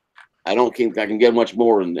 So I don't think I can get much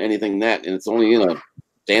more than anything that, and it's only in a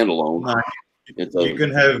standalone. No, You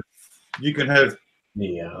can have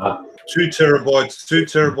 2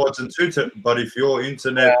 terabytes, and 2 but if your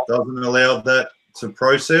internet doesn't allow that to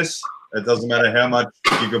process, it doesn't matter how much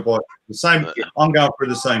gigabyte. The same. I'm going through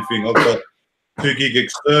the same thing. I've got 2 gig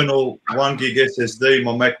external, 1 gig SSD,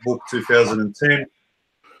 my MacBook 2010,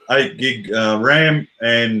 8 gig RAM,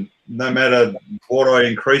 and no matter what I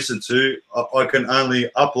increase it to, I can only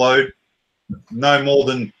upload no more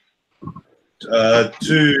than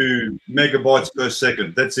 2 megabytes per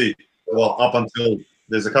second. That's it. Well, up until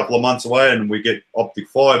there's a couple of months away and we get optic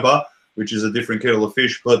fiber, which is a different kettle of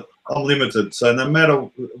fish, but I'm limited. So no matter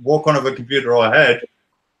what kind of a computer I had,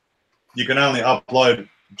 you can only upload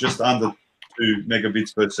just under 2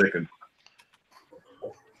 megabits per second.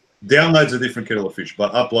 Download's a different kettle of fish,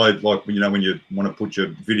 but upload, like, you know, when you want to put your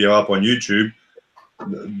video up on YouTube,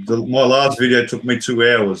 my last video took me 2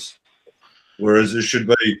 hours, whereas it should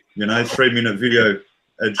be, you know, 3-minute video.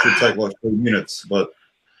 It should take like 3 minutes, but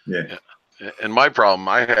yeah. And my problem,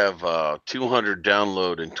 I have 200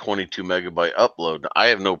 download and 22 megabyte upload. I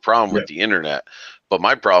have no problem with the internet, but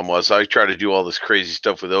my problem was I tried to do all this crazy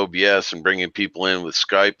stuff with OBS and bringing people in with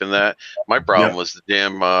Skype and that. My problem was the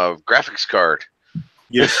damn graphics card.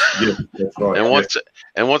 Yes, that's right.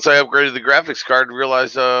 And once I upgraded the graphics card, I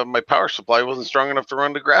realized my power supply wasn't strong enough to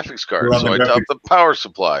run the graphics card. So I topped the power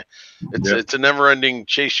supply. It's a never-ending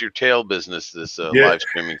chase your tail business. This live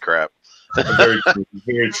streaming crap. Very true.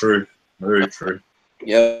 Very true. Very true.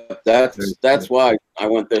 Yeah, that's why I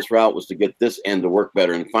went this route, was to get this end to work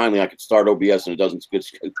better. And finally, I could start OBS, and it doesn't.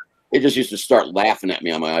 It just used to start laughing at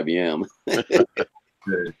me on my IBM.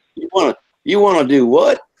 You want to do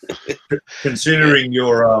what? Considering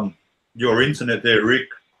your internet there, Rick,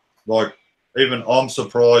 like, even I'm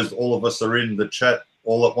surprised all of us are in the chat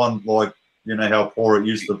all at one, like, you know how poor it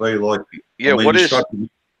used to be. Like, yeah, I mean,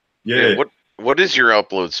 what is your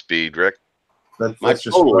upload speed, Rick? My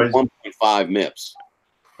total is 1.5 MIPS.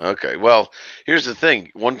 Okay, well, here's the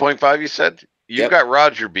thing. 1.5, you said? You've got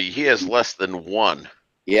Roger B. He has less than 1.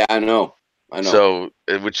 Yeah, I know. So,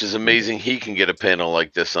 which is amazing. He can get a panel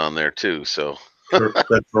like this on there too. So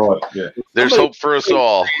that's right. Yeah. There's hope for us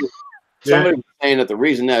all. somebody was saying that the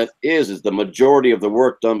reason that is the majority of the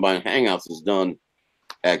work done by Hangouts is done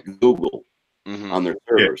at Google on their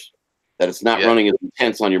servers. That it's not running as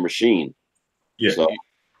intense on your machine. Yeah. So,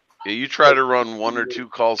 you try to run 1 or 2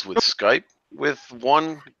 calls with Skype with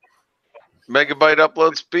 1 megabyte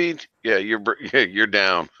upload speed. Yeah, you're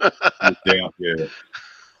down. Down. Yeah.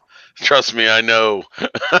 Trust me, I know.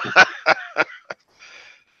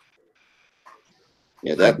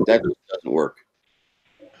 Yeah, that just doesn't work.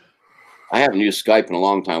 I haven't used Skype in a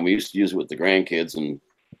long time. We used to use it with the grandkids, and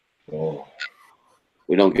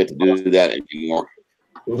we don't get to do that anymore.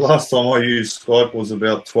 The last time I used Skype was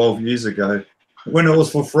about 12 years ago, when it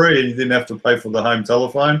was for free and you didn't have to pay for the home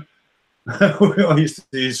telephone. I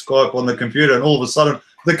used to use Skype on the computer, and all of a sudden,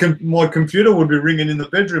 my computer would be ringing in the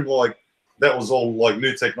bedroom. Like, that was all like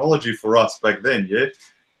new technology for us back then. Yeah.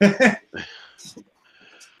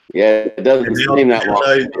 Yeah, it doesn't seem that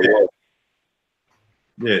long.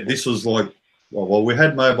 Yeah, this was like, well, we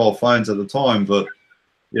had mobile phones at the time, but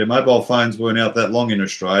yeah, mobile phones weren't out that long in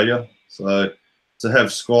Australia. So to have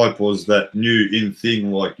Skype was that new in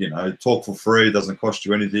thing, like, you know, talk for free, doesn't cost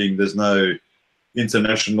you anything. There's no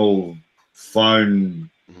international phone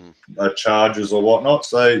charges or whatnot.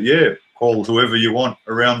 So yeah, call whoever you want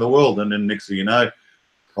around the world. And then next thing you know,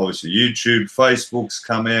 obviously YouTube, Facebook's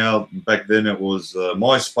come out. Back then it was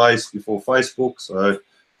MySpace before Facebook. So,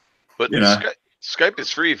 but you know. Skype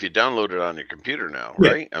is free if you download it on your computer now,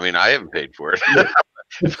 right? I mean, I haven't paid for it.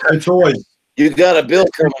 It's always. You got a bill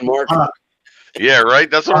coming, Mark. Yeah, right.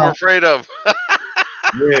 That's what I'm afraid of.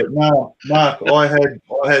 Yeah, no, Mark, I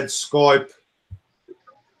had Skype.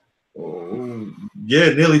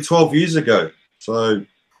 Nearly 12 years ago. So,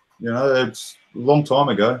 you know, it's a long time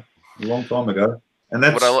ago. And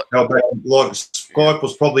that's how back, like, Skype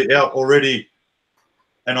was probably out already,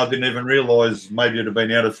 and I didn't even realize maybe it had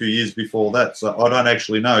been out a few years before that. So I don't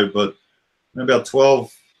actually know, but about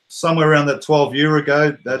 12, somewhere around that 12 year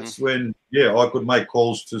ago, that's when, I could make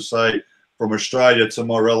calls to, say, from Australia to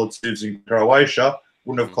my relatives in Croatia.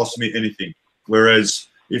 Wouldn't have cost me anything. Whereas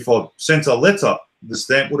if I sent a letter, the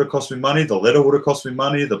stamp would have cost me money, the letter would have cost me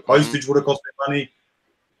money, the postage would have cost me money,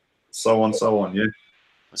 so on, yeah.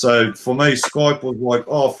 So for me, Skype was like,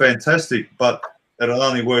 oh, fantastic, but it'll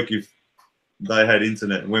only work if they had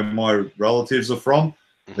internet. Where my relatives are from,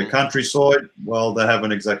 the countryside, well, they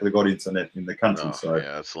haven't exactly got internet in the country. So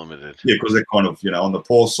yeah, it's limited. Yeah, because they're kind of, you know, on the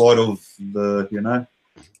poor side of the, you know,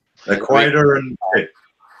 equator, and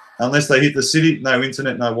unless they hit the city, no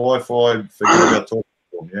internet, no Wi-Fi, forget about talking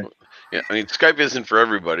to them, yeah. Yeah, I mean, Skype isn't for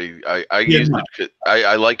everybody. I use it.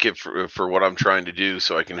 I like it for what I'm trying to do,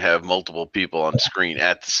 so I can have multiple people on screen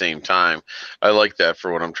at the same time. I like that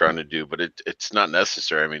for what I'm trying to do, but it's not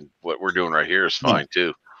necessary. I mean, what we're doing right here is fine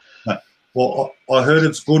too. No. Well, I heard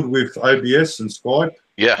it's good with OBS and Skype.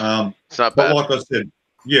 Yeah, it's not but bad. Like I said,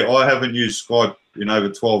 I haven't used Skype in over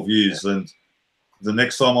 12 years, and the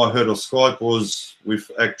next time I heard of Skype was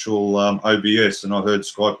with actual OBS, and I heard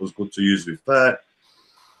Skype was good to use with that.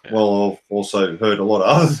 Well, I've also heard a lot of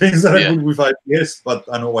other things that are good with OBS, but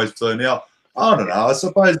don't always turn out. I don't know. I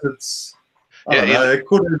suppose it's. I don't know. It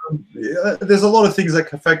could. There's a lot of things that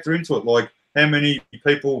can factor into it, like how many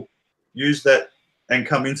people use that and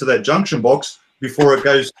come into that junction box before it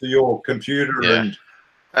goes to your computer, and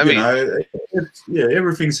I mean,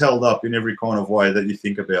 everything's held up in every kind of way that you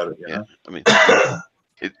think about it. You know? I mean.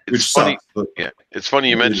 It's funny. It's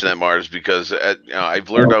funny you mention that, Mars, because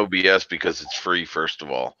I've learned OBS because it's free, first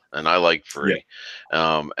of all, and I like free.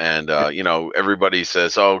 You know, everybody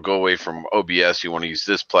says, "Oh, go away from OBS. You want to use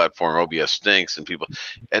this platform. OBS stinks." And people,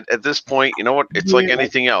 at this point, you know what? It's like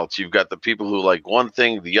anything else. You've got the people who like one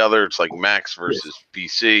thing, the other. It's like Macs versus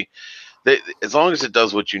PC. As long as it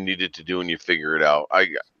does what you need it to do and you figure it out,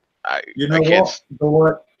 you know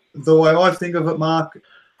what? The way I think of it, Mark.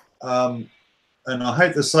 And I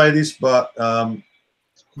hate to say this, but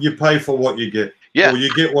you pay for what you get. Yeah. Or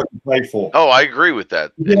you get what you pay for. Oh, I agree with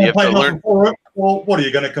that. If you pay nothing for it, well, what are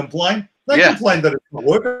you going to complain? Don't complain that it's not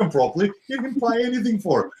working properly. You can pay anything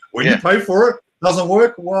for it. When you pay for it, doesn't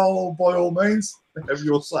work, well, by all means, have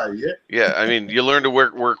your say, yeah? Yeah, I mean, you learn to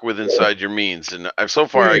work with inside your means. And so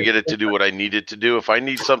far, I get it to do what I need it to do. If I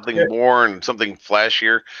need something more and something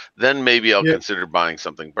flashier, then maybe I'll consider buying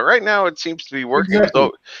something. But right now, it seems to be working. Exactly.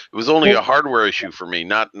 It was only a hardware issue for me,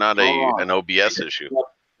 not an OBS issue.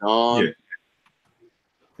 Well,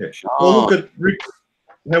 look at Rick,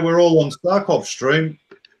 how we're all on StarCop's stream.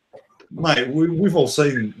 Mate, we've all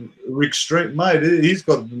seen Rick's stream. Mate, he's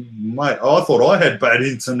got, I thought I had bad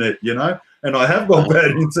internet, you know, and I have got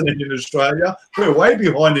bad internet in Australia. We're way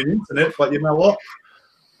behind in internet, but you know what?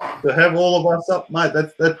 to have all of us up, mate.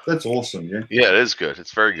 That's awesome. Yeah. Yeah, it is good.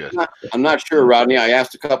 It's very good. I'm not sure, Rodney. I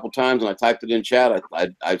asked a couple times and I typed it in chat.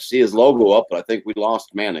 I see his logo up, but I think we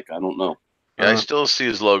lost Manic. I don't know. Yeah, I still see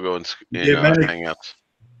his logo in Manic. Hangouts.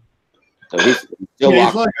 So he's still Yeah,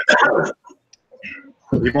 he's locked.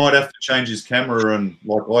 like, he might have to change his camera, and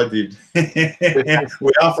like I did.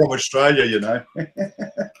 We are from Australia, you know.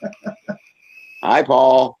 Hi,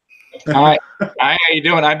 Paul. Hi, how you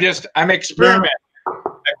doing? I'm experimenting.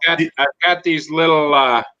 I've got these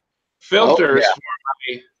little filters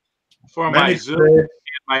for my Zoom and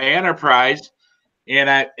my Enterprise, and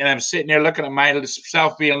I'm sitting there looking at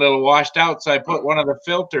myself being a little washed out, so I put one of the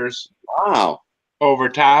filters over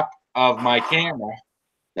top of my camera.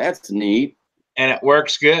 That's neat. And it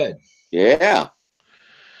works good. Yeah.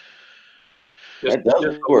 That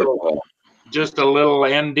does work well. Just a little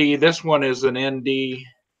ND. This one is an ND.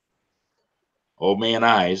 Oh man,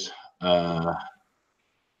 eyes.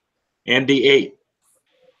 ND8.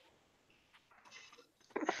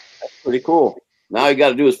 That's pretty cool. Now you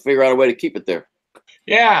got to do is figure out a way to keep it there.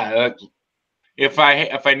 Yeah. If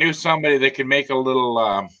I knew somebody that could make a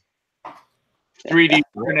little 3D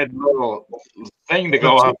printed little thing to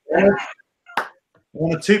go up there.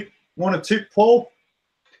 Want a tip, Paul?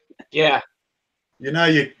 Yeah. You know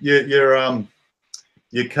your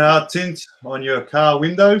car tint on your car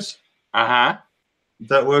windows? Uh-huh.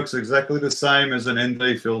 That works exactly the same as an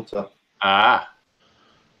ND filter. Ah.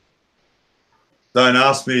 Don't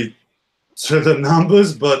ask me to the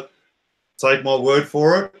numbers, but take my word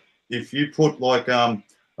for it. If you put like a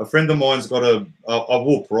friend of mine's got a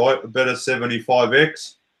Whoop, right? A better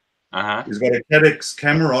 75X. Uh-huh. He's got a Cadex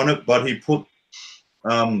camera on it, but he put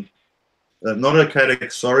not a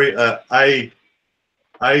Cadex, sorry,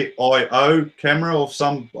 AIO camera or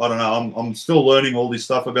some, I don't know. I'm still learning all this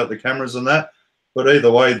stuff about the cameras and that. But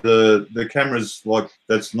either way, the camera's like,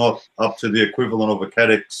 that's not up to the equivalent of a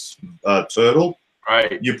Cadex turtle.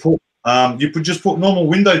 Right. You just put normal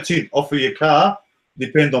window tint off of your car.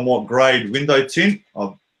 Depend on what grade window tint.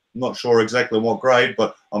 I'm not sure exactly what grade,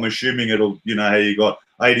 but I'm assuming it'll, you know, how you got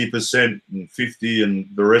 80% and 50 and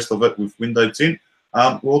the rest of it with window tint.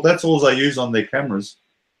 Well, that's all they use on their cameras.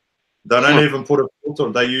 They don't even put a filter.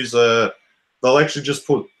 They use they'll actually just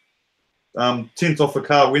put tint off a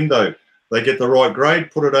car window. They get the right grade,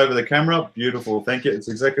 put it over the camera. Beautiful. Thank you. It's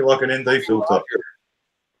exactly like an ND filter.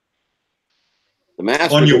 The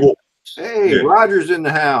master. On your wall. Hey, yeah. Roger's in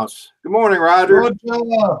the house. Good morning, Roger.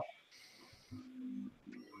 Roger.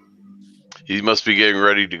 He must be getting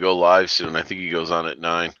ready to go live soon. I think he goes on at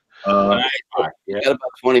 9. Yeah. Got about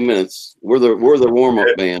 20 minutes. We're the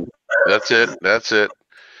warm-up band. That's it. That's it.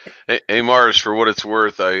 Hey, Mars, for what it's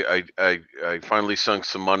worth, I finally sunk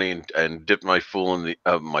some money and dipped my foot in the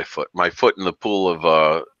pool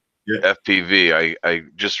of FPV. I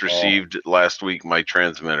just received last week my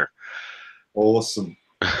transmitter. Awesome.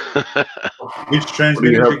 Which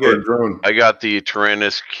transmitter did you get? Drone? I got the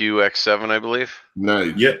Tyrannus QX7, I believe.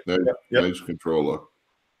 Nice. Yep. Nice controller.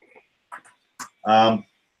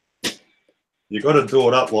 You got to do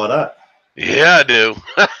it up like that. Yeah, I do.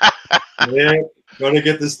 Yeah, got to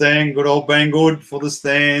get the stand, good old Banggood for the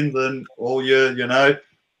stand, and all your, you know,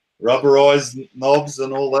 rubberized knobs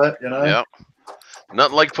and all that, you know. Yep.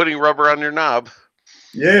 Nothing like putting rubber on your knob.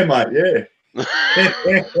 Yeah, mate. Yeah.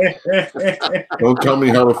 Don't tell me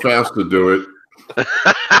how fast to do it.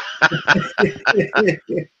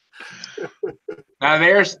 Now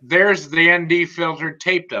there's the ND filter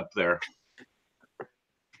taped up there.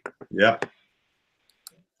 Yep.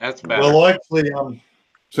 That's better. Well, actually,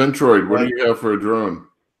 Centroid, what do you have for a drone?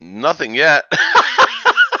 Nothing yet.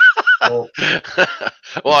 Well,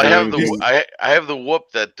 I have the Whoop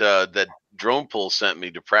that Drone Pool sent me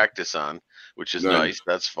to practice on, which is nice.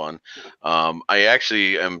 That's fun. I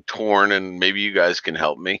actually am torn, and maybe you guys can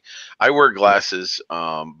help me. I wear glasses,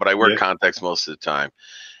 but I wear contacts most of the time,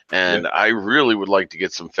 and I really would like to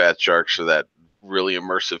get some Fat Sharks for that really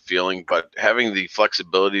immersive feeling. But having the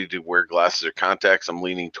flexibility to wear glasses or contacts, I'm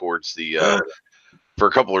leaning towards the. For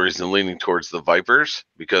a couple of reasons, I'm leaning towards the Vipers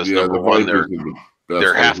because number one, they're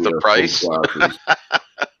half the price,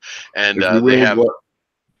 and they have.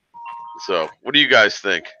 So, what do you guys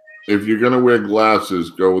think? If you're gonna wear glasses,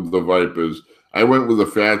 go with the Vipers. I went with the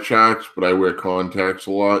Fat Sharks, but I wear contacts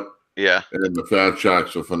a lot. Yeah, and the Fat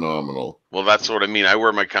Sharks are phenomenal. Well, that's what I mean. I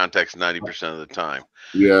wear my contacts 90% of the time.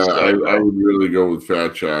 Yeah, so, I would really go with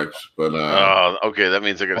Fat Sharks, but okay, that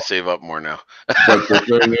means I got to save up more now. But the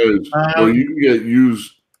thing is, well, you can get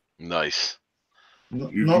used. Nice.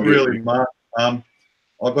 Not really, Mark. I've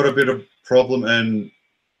got a bit of problem, and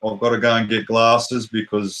I've got to go and get glasses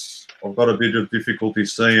because I've got a bit of difficulty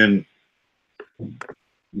seeing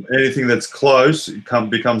anything that's close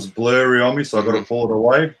becomes blurry on me, so I've got to pull it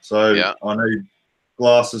away. So I need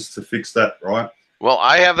glasses to fix that, right? Well,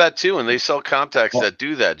 I have that too, and they sell contacts that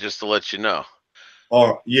do that, just to let you know.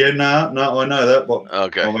 Oh, yeah, no, I know that, but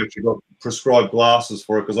Okay. I've actually got prescribed glasses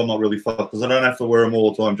for it because I'm not really fussed, because I don't have to wear them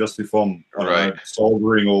all the time just if I'm, I don't know,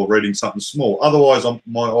 soldering or reading something small. Otherwise,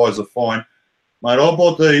 my eyes are fine. Mate, I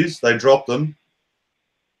bought these. They dropped them.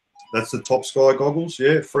 That's the Top Sky goggles,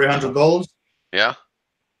 yeah, $300. Yeah.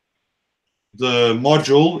 The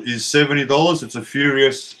module is $70. It's a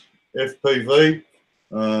Furious FPV.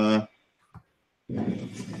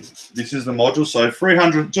 This is the module, so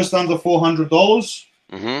 $300, just under $400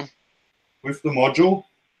 with the module.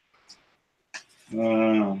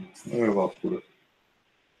 Where have I put it?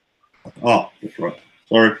 Oh, that's right.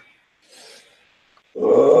 Sorry.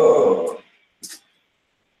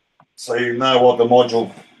 So you know what the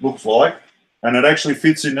module looks like, and it actually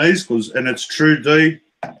fits in these and it's true D,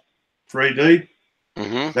 3D.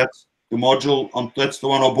 That's the module. That's the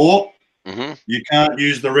one I bought. You can't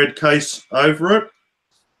use the red case over it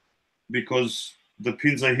because the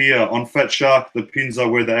pins are here. On Fat Shark, the pins are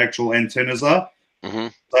where the actual antennas are.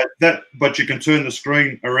 But you can turn the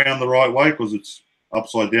screen around the right way because it's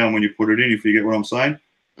upside down when you put it in, if you get what I'm saying.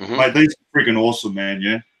 Mate, these are freaking awesome, man,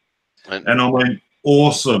 yeah? And I mean,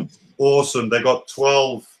 awesome. They got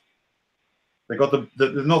 12. They got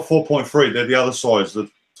they're not 4.3, they're the other size, the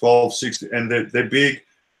 1260, and they're big.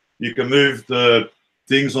 You can move the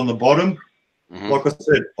things on the bottom. Like I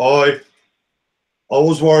said, I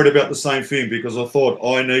was worried about the same thing because I thought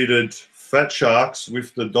I needed Fat Sharks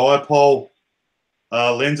with the dipole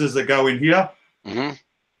lenses that go in here.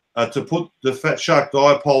 To put the Fat Shark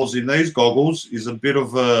dipoles in these goggles is a bit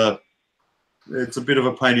of a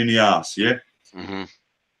pain in the ass, yeah?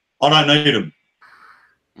 I don't need them.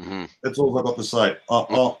 That's all I've got to say.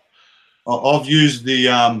 I've used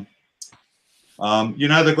the, you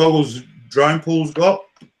know, the goggles Drone Pool's got?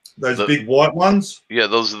 Those big white ones? Yeah,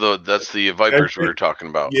 that's the Vipers we were talking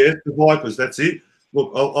about. Yeah, the Vipers, that's it.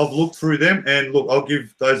 Look, I've looked through them, and look, I'll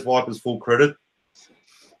give those Vipers full credit.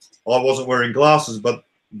 I wasn't wearing glasses, but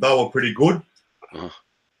they were pretty good.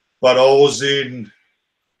 But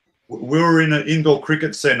we were in an indoor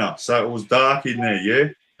cricket centre, so it was dark in there, yeah?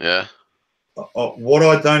 Yeah. What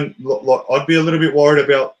I don't, like, I'd be a little bit worried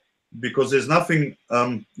about, because there's nothing,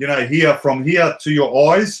 you know, here, from here to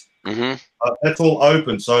your eyes, that's all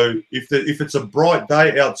open. So if it's a bright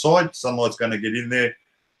day outside, sunlight's going to get in there.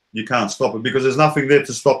 You can't stop it because there's nothing there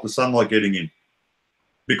to stop the sunlight getting in.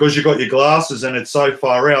 Because you've got your glasses and it's so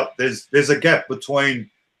far out, there's a gap between,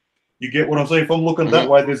 you get what I'm saying? If I'm looking that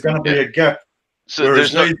way, there's going to be a gap. So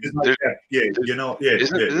there's no gap. Yeah, you know, yeah.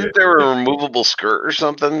 Isn't there a removable skirt or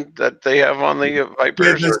something that they have on the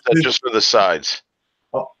Vipers, or is that just for the sides?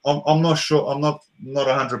 I'm not sure. I'm not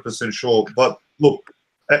 100% sure. But look,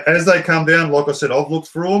 as they come down, like I said, I've looked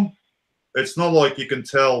through them. It's not like you can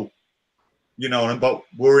tell, you know, but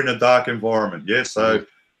we're in a dark environment, yeah? So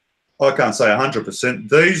I can't say 100%.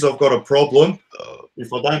 These, I've got a problem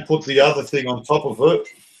if I don't put the other thing on top of it,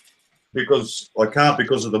 because I can't,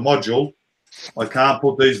 because of the module. I can't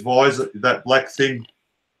put these visors, that black thing.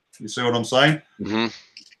 You see what I'm saying?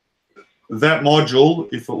 That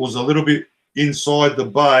module, if it was a little bit inside the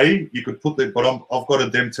bay, you could put that. But I've got a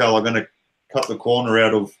Demtel. I'm going to cut the corner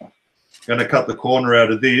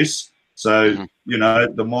out of this. So you know,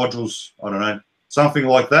 the modules, I don't know, something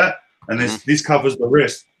like that. And this covers the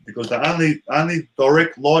rest, because the only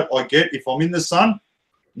direct light I get if I'm in the sun,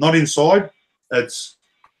 not inside, it's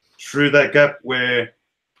through that gap where.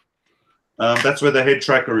 That's where the head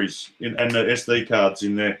tracker is, and the SD cards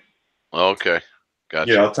in there. Okay,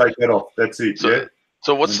 gotcha. Yeah, I'll take that off. That's it. Yeah.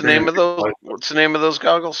 So what's the name of those? What's the name of those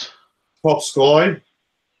goggles? Top Sky.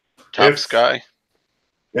 Top Sky.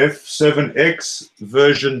 F7X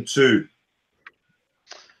version 2.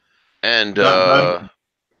 And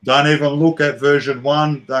don't even look at version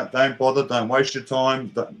 1. Don't bother. Don't waste your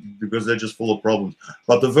time, because they're just full of problems.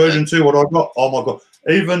 But the version 2, what I got? Oh my god!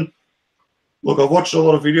 Even. Look, I've watched a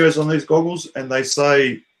lot of videos on these goggles, and they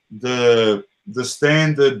say the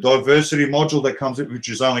standard diversity module that comes in, which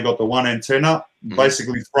has only got the one antenna,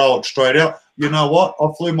 basically throw it straight out. You know what?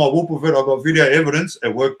 I flew my whoop with it. I got video evidence.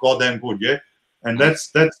 It worked goddamn good, yeah? And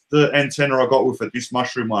that's the antenna I got with it, this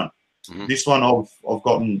mushroom one. This one I've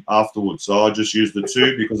gotten afterwards. So I just used the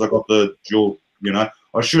 2 because I got the dual, you know.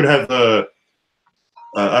 I should have a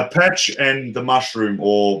patch and the mushroom,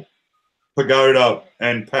 or pagoda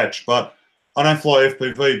and patch, but I don't fly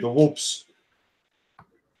FPV. The whoops.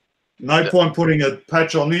 No point putting a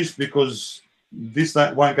patch on this, because this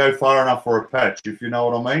won't go far enough for a patch, if you know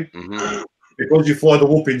what I mean. because you fly the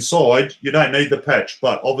whoop inside, you don't need the patch.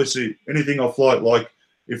 But obviously, anything I fly, like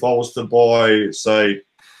if I was to buy, say,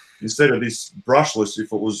 instead of this brushless,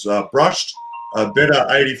 if it was brushed, a better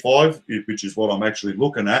 85, which is what I'm actually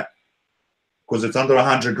looking at, because it's under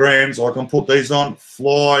 100 grams, I can put these on,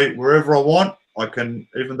 fly wherever I want. I can,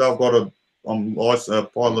 even though I've got I'm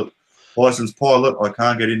licensed pilot, I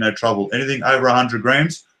can't get in no trouble. Anything over 100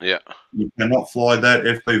 grams, yeah, you cannot fly that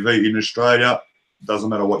FPV in Australia. Doesn't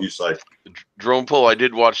matter what you say. Drone pull. I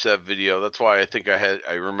did watch that video. That's why I think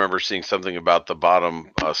I remember seeing something about the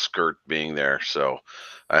bottom skirt being there. So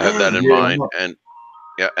I have that in mind. And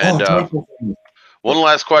yeah, and one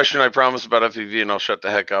last question, I promise, about FPV, and I'll shut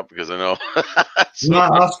the heck up because I know. No,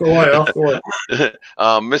 ask away.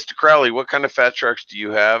 Mr. Crowley, what kind of fat sharks do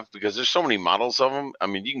you have? Because there's so many models of them. I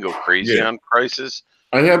mean, you can go crazy on prices.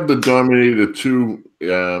 I have the Dominator 2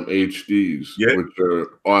 HDs, which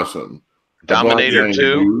are awesome. Dominator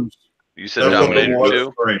 2? You said Dominator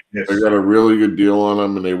 2? Yes. I got a really good deal on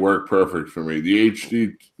them, and they work perfect for me. The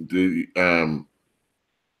HD, the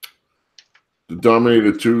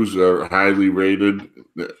Dominator 2s are highly rated.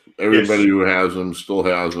 Everybody who has them still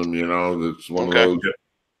has them, you know. It's one of those.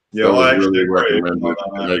 Yeah, I actually recommend it.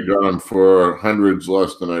 And I got them for hundreds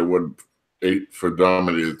less than I would for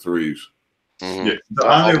Dominator 3s. Mm-hmm. Yeah, the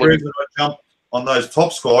only reason I jumped on those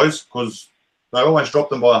top skies because they always drop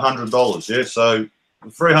them by $100. Yeah, so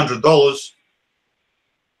 $300.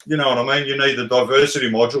 You know what I mean? You need the diversity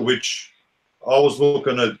module, which I was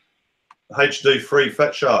looking at HD free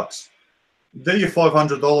fat sharks. They're your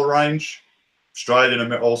 $500 range.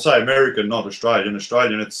 Australian, I'll say American, not Australian.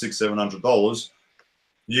 Australian at $600-700.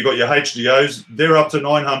 You got your HDOs. They're up to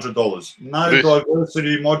 $900. No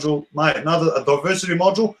diversity module, mate. A diversity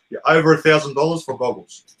module, you're over $1,000 for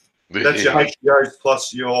goggles. That's your HDOs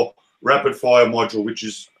plus your rapid fire module, which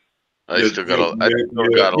is. I still got a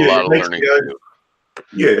lot of learning to do.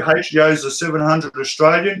 Yeah, HDOs are 700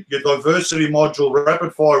 Australian. Your diversity module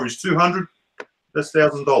rapid fire is 200. That's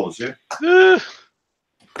 $1,000. Yeah.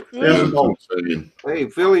 $1,000. Hey,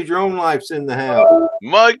 Philly Drone Life's in the house.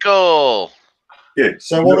 Michael. Yeah.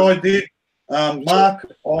 So what I did, Mark,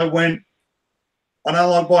 I went. I don't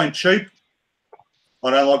like buying cheap.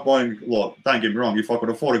 I don't like buying. Like, don't get me wrong. If I could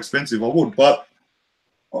afford expensive, I would. But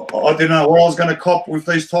I didn't know what I was going to cop with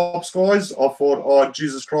these top skies. I thought, oh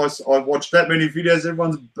Jesus Christ! I watched that many videos.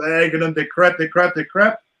 Everyone's bagging them. They're crap. They're crap. They're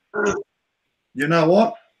crap. You know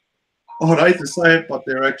what? I'd hate to say it, but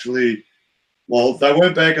they're actually. Well, they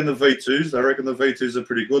weren't bagging the V2s. They reckon the V2s are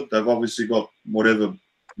pretty good. They've obviously got whatever,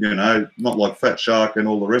 you know, not like Fat Shark and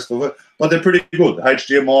all the rest of it, but they're pretty good.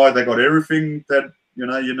 HDMI, they got everything that, you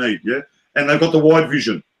know, you need, yeah? And they've got the wide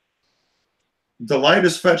vision. The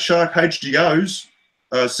latest Fat Shark HDOs,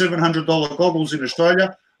 $700 goggles in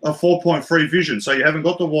Australia, are 4.3 vision. So you haven't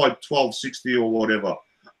got the wide 1260 or whatever.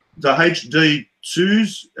 The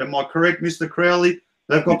HD2s, am I correct, Mr. Crowley?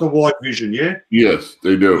 They've got the wide vision, yeah? Yes,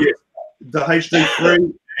 they do. Yeah. The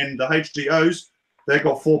HD3 and the HDOs, they've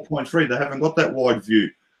got 4.3. They haven't got that wide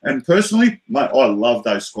view. And personally, mate, I love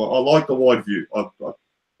those skies. I like the wide view.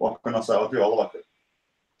 What can I say? I do. I like it.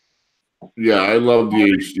 Yeah, I love the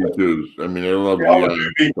HD2s. I mean, I love the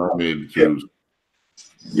Dominator 2s.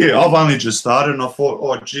 Yeah, I've only just started, and I thought,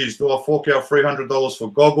 oh, geez, do I fork out $300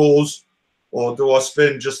 for goggles, or do I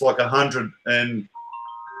spend just like $100? And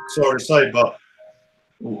sorry to say, but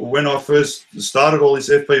when I first started all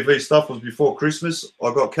this FPV stuff was before Christmas.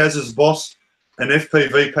 I got Kaz's Boss an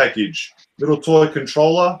FPV package, little toy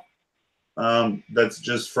controller. That's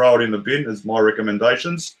just throw it in the bin as my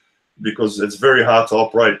recommendations because it's very hard to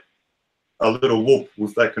operate a little whoop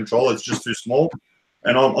with that controller. It's just too small.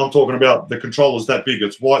 And I'm talking about the controller's that big.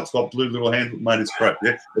 It's white. It's got blue little handle. Mate, it's crap.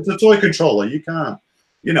 Yeah, it's a toy controller. You can't.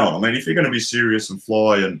 You know what I mean? If you're going to be serious and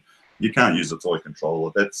fly, and you can't use a toy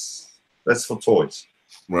controller. That's for toys.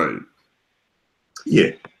 Right.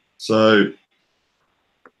 Yeah. So,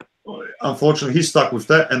 unfortunately, he's stuck with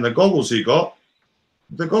that. And the goggles he got,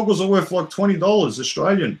 the goggles are worth like $20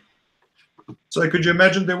 Australian. So could you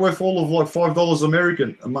imagine they're worth all of like $5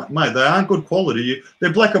 American? Mate, they aren't good quality.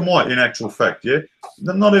 They're black and white in actual fact, yeah?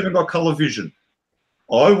 They've not even got color vision.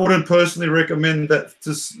 I wouldn't personally recommend that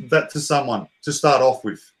to someone to start off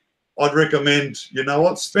with. I'd recommend, you know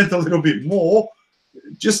what, spend a little bit more,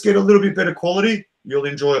 just get a little bit better quality. You'll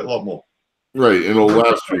enjoy it a lot more. Right, and it'll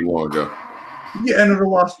last you longer. Yeah, and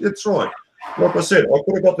it'll last. That's right. Like I said, I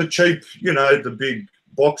could have got the cheap, you know, the big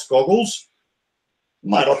box goggles.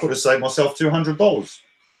 Mate, I could have saved myself $200.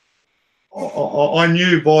 I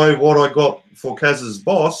knew by what I got for Kaz's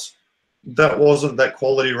Boss, that wasn't that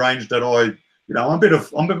quality range that I, you know,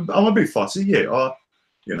 I'm a bit fussy. Yeah,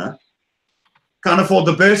 you know. Can't afford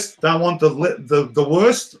the best, don't want the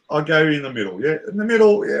worst, I go in the middle. Yeah, in the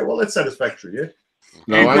middle, yeah, well, that's satisfactory. Yeah.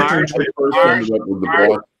 No, I first ended up with the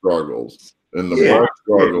box goggles, and the box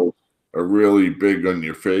goggles are really big on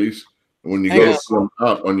your face. And when you go to put them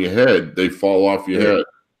up on your head, they fall off your head.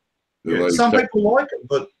 Yeah. Like some people like it,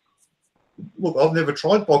 but look, I've never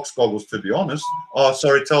tried box goggles, to be honest. Oh,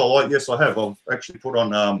 sorry, tell a lie. Yes, I have. I've actually put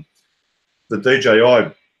on the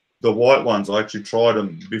DJI, the white ones. I actually tried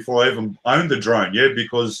them before I even owned the drone, yeah,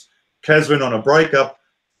 because Kaz went on a breakup,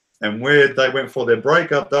 and where they went for their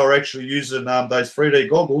breakup, they were actually using those 3D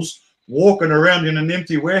goggles, walking around in an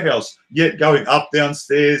empty warehouse, yet going up,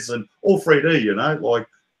 downstairs, and all 3D, you know, like,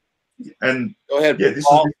 and go ahead, yeah, this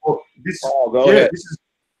Paul. is before, this, Paul, go ahead. This is.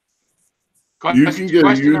 You can get a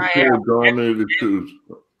YouTube dominated too.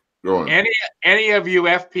 Go on. Any of you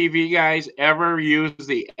FPV guys ever use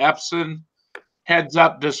the Epson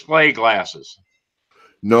heads-up display glasses?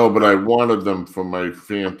 No, but I wanted them for my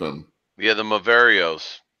Phantom. Yeah, the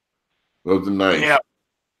Maverios. Those are nice. Yeah.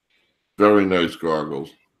 Very nice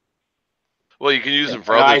goggles. Well, you can use them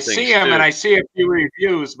for other things I see them, too. and I see a few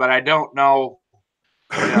reviews, but I don't know,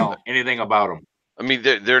 anything about them. I mean,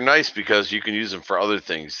 they're nice because you can use them for other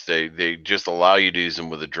things. They just allow you to use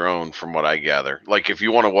them with a drone, from what I gather. Like if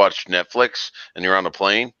you want to watch Netflix and you're on a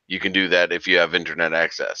plane, you can do that if you have internet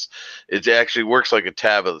access. It actually works like a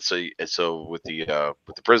tablet. So with the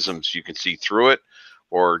prisms, you can see through it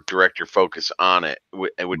or direct your focus on it,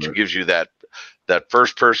 which gives you that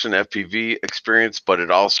first person FPV experience, but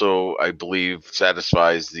it also, I believe,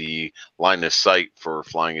 satisfies the line of sight for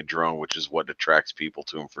flying a drone, which is what attracts people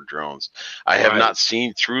to them for drones. I have not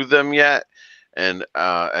seen through them yet, and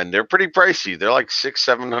they're pretty pricey. They're like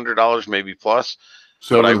 $600-700 maybe plus.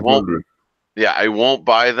 But I won't. Yeah, I won't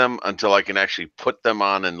buy them until I can actually put them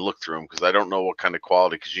on and look through them, because I don't know what kind of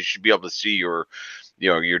quality. Because you should be able to see your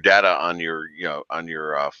data on your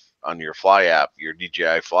fly app, your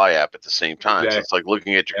DJI fly app at the same time. Exactly. So it's like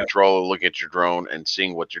looking at your controller, looking at your drone, and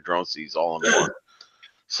seeing what your drone sees all in one.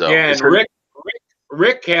 So yeah, and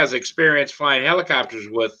Rick has experience flying helicopters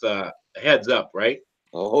with heads up, right?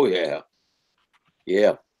 Oh yeah.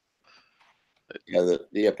 The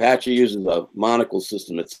Apache uses a monocle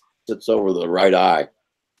system that sits over the right eye.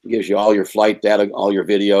 It gives you all your flight data, all your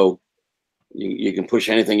video. You can push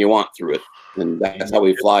anything you want through it, and that's how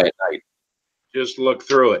we fly at night. Just look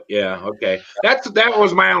through it. Yeah. Okay. That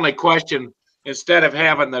was my only question. Instead of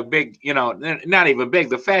having the big, not even big,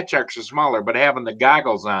 the Fat Sharks are smaller, but having the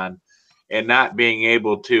goggles on and not being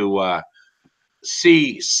able to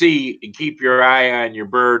see and keep your eye on your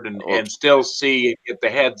bird and still see and get the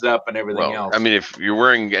heads up and everything else. I mean, if you're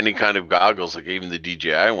wearing any kind of goggles, like even the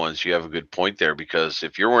DJI ones, you have a good point there, because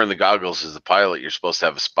if you're wearing the goggles as the pilot, you're supposed to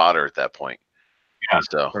have a spotter at that point. Yeah,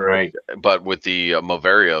 so right. But with the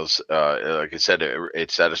Maverios, like I said, it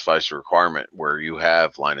satisfies the requirement where you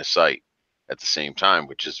have line of sight at the same time,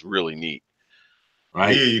 which is really neat.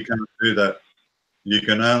 Right. Here you can't do that. You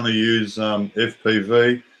can only use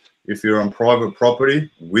FPV if you're on private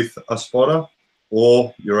property with a spotter,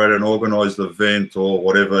 or you're at an organized event or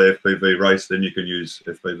whatever FPV race, then you can use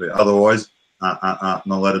FPV. Otherwise, not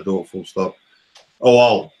allowed to do it, full stop. Oh,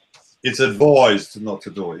 well, it's advised not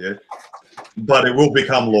to do it, yeah? But it will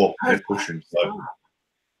become law. They're pushing, so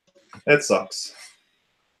that sucks.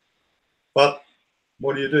 But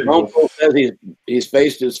what do you do? Uncle says he's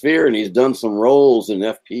faced his fear and he's done some rolls in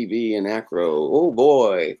FPV and acro. Oh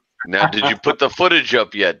boy! Now, did you put the footage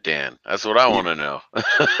up yet, Dan? That's what I want to know.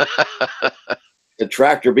 The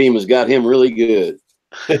tractor beam has got him really good.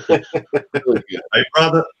 Really good.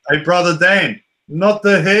 Hey brother Dan, not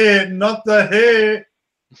the hair, not the hair.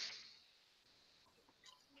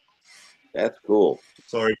 That's cool.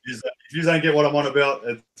 Sorry, if you don't get what I'm on about,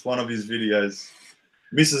 it's one of his videos.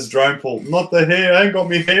 Mrs. Drone Pool, not the hair. I ain't got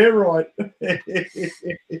my hair right.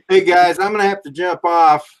 Hey guys, I'm gonna have to jump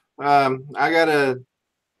off. I got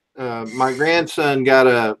my grandson got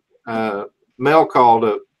a mail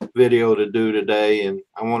call video to do today, and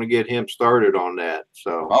I want to get him started on that.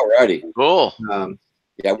 So, alrighty, cool.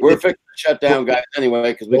 Yeah, we're fixing to shut down, guys.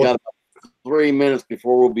 Anyway, because we got about 3 minutes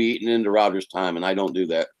before we'll be eating into Roger's time, and I don't do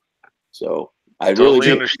that. So I totally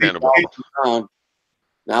really understandable.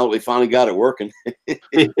 Now that we finally got it working.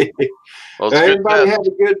 Well, everybody have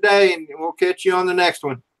a good day, and we'll catch you on the next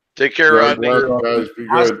one. Take care, Rodney. Guys, be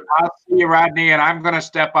good. I'll see you, Rodney, and I'm going to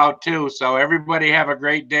step out too. So everybody have a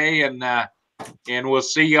great day, and we'll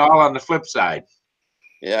see you all on the flip side.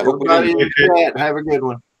 Yeah, everybody in the chat, have a good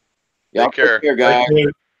one. Take care. Take care, guys.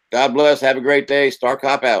 God bless. Have a great day.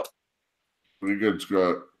 StarCop out. Pretty good,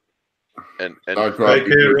 Scott. And take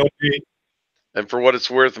care, Rocky. And for what it's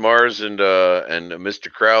worth, Mars and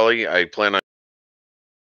Mr. Crowley, I plan on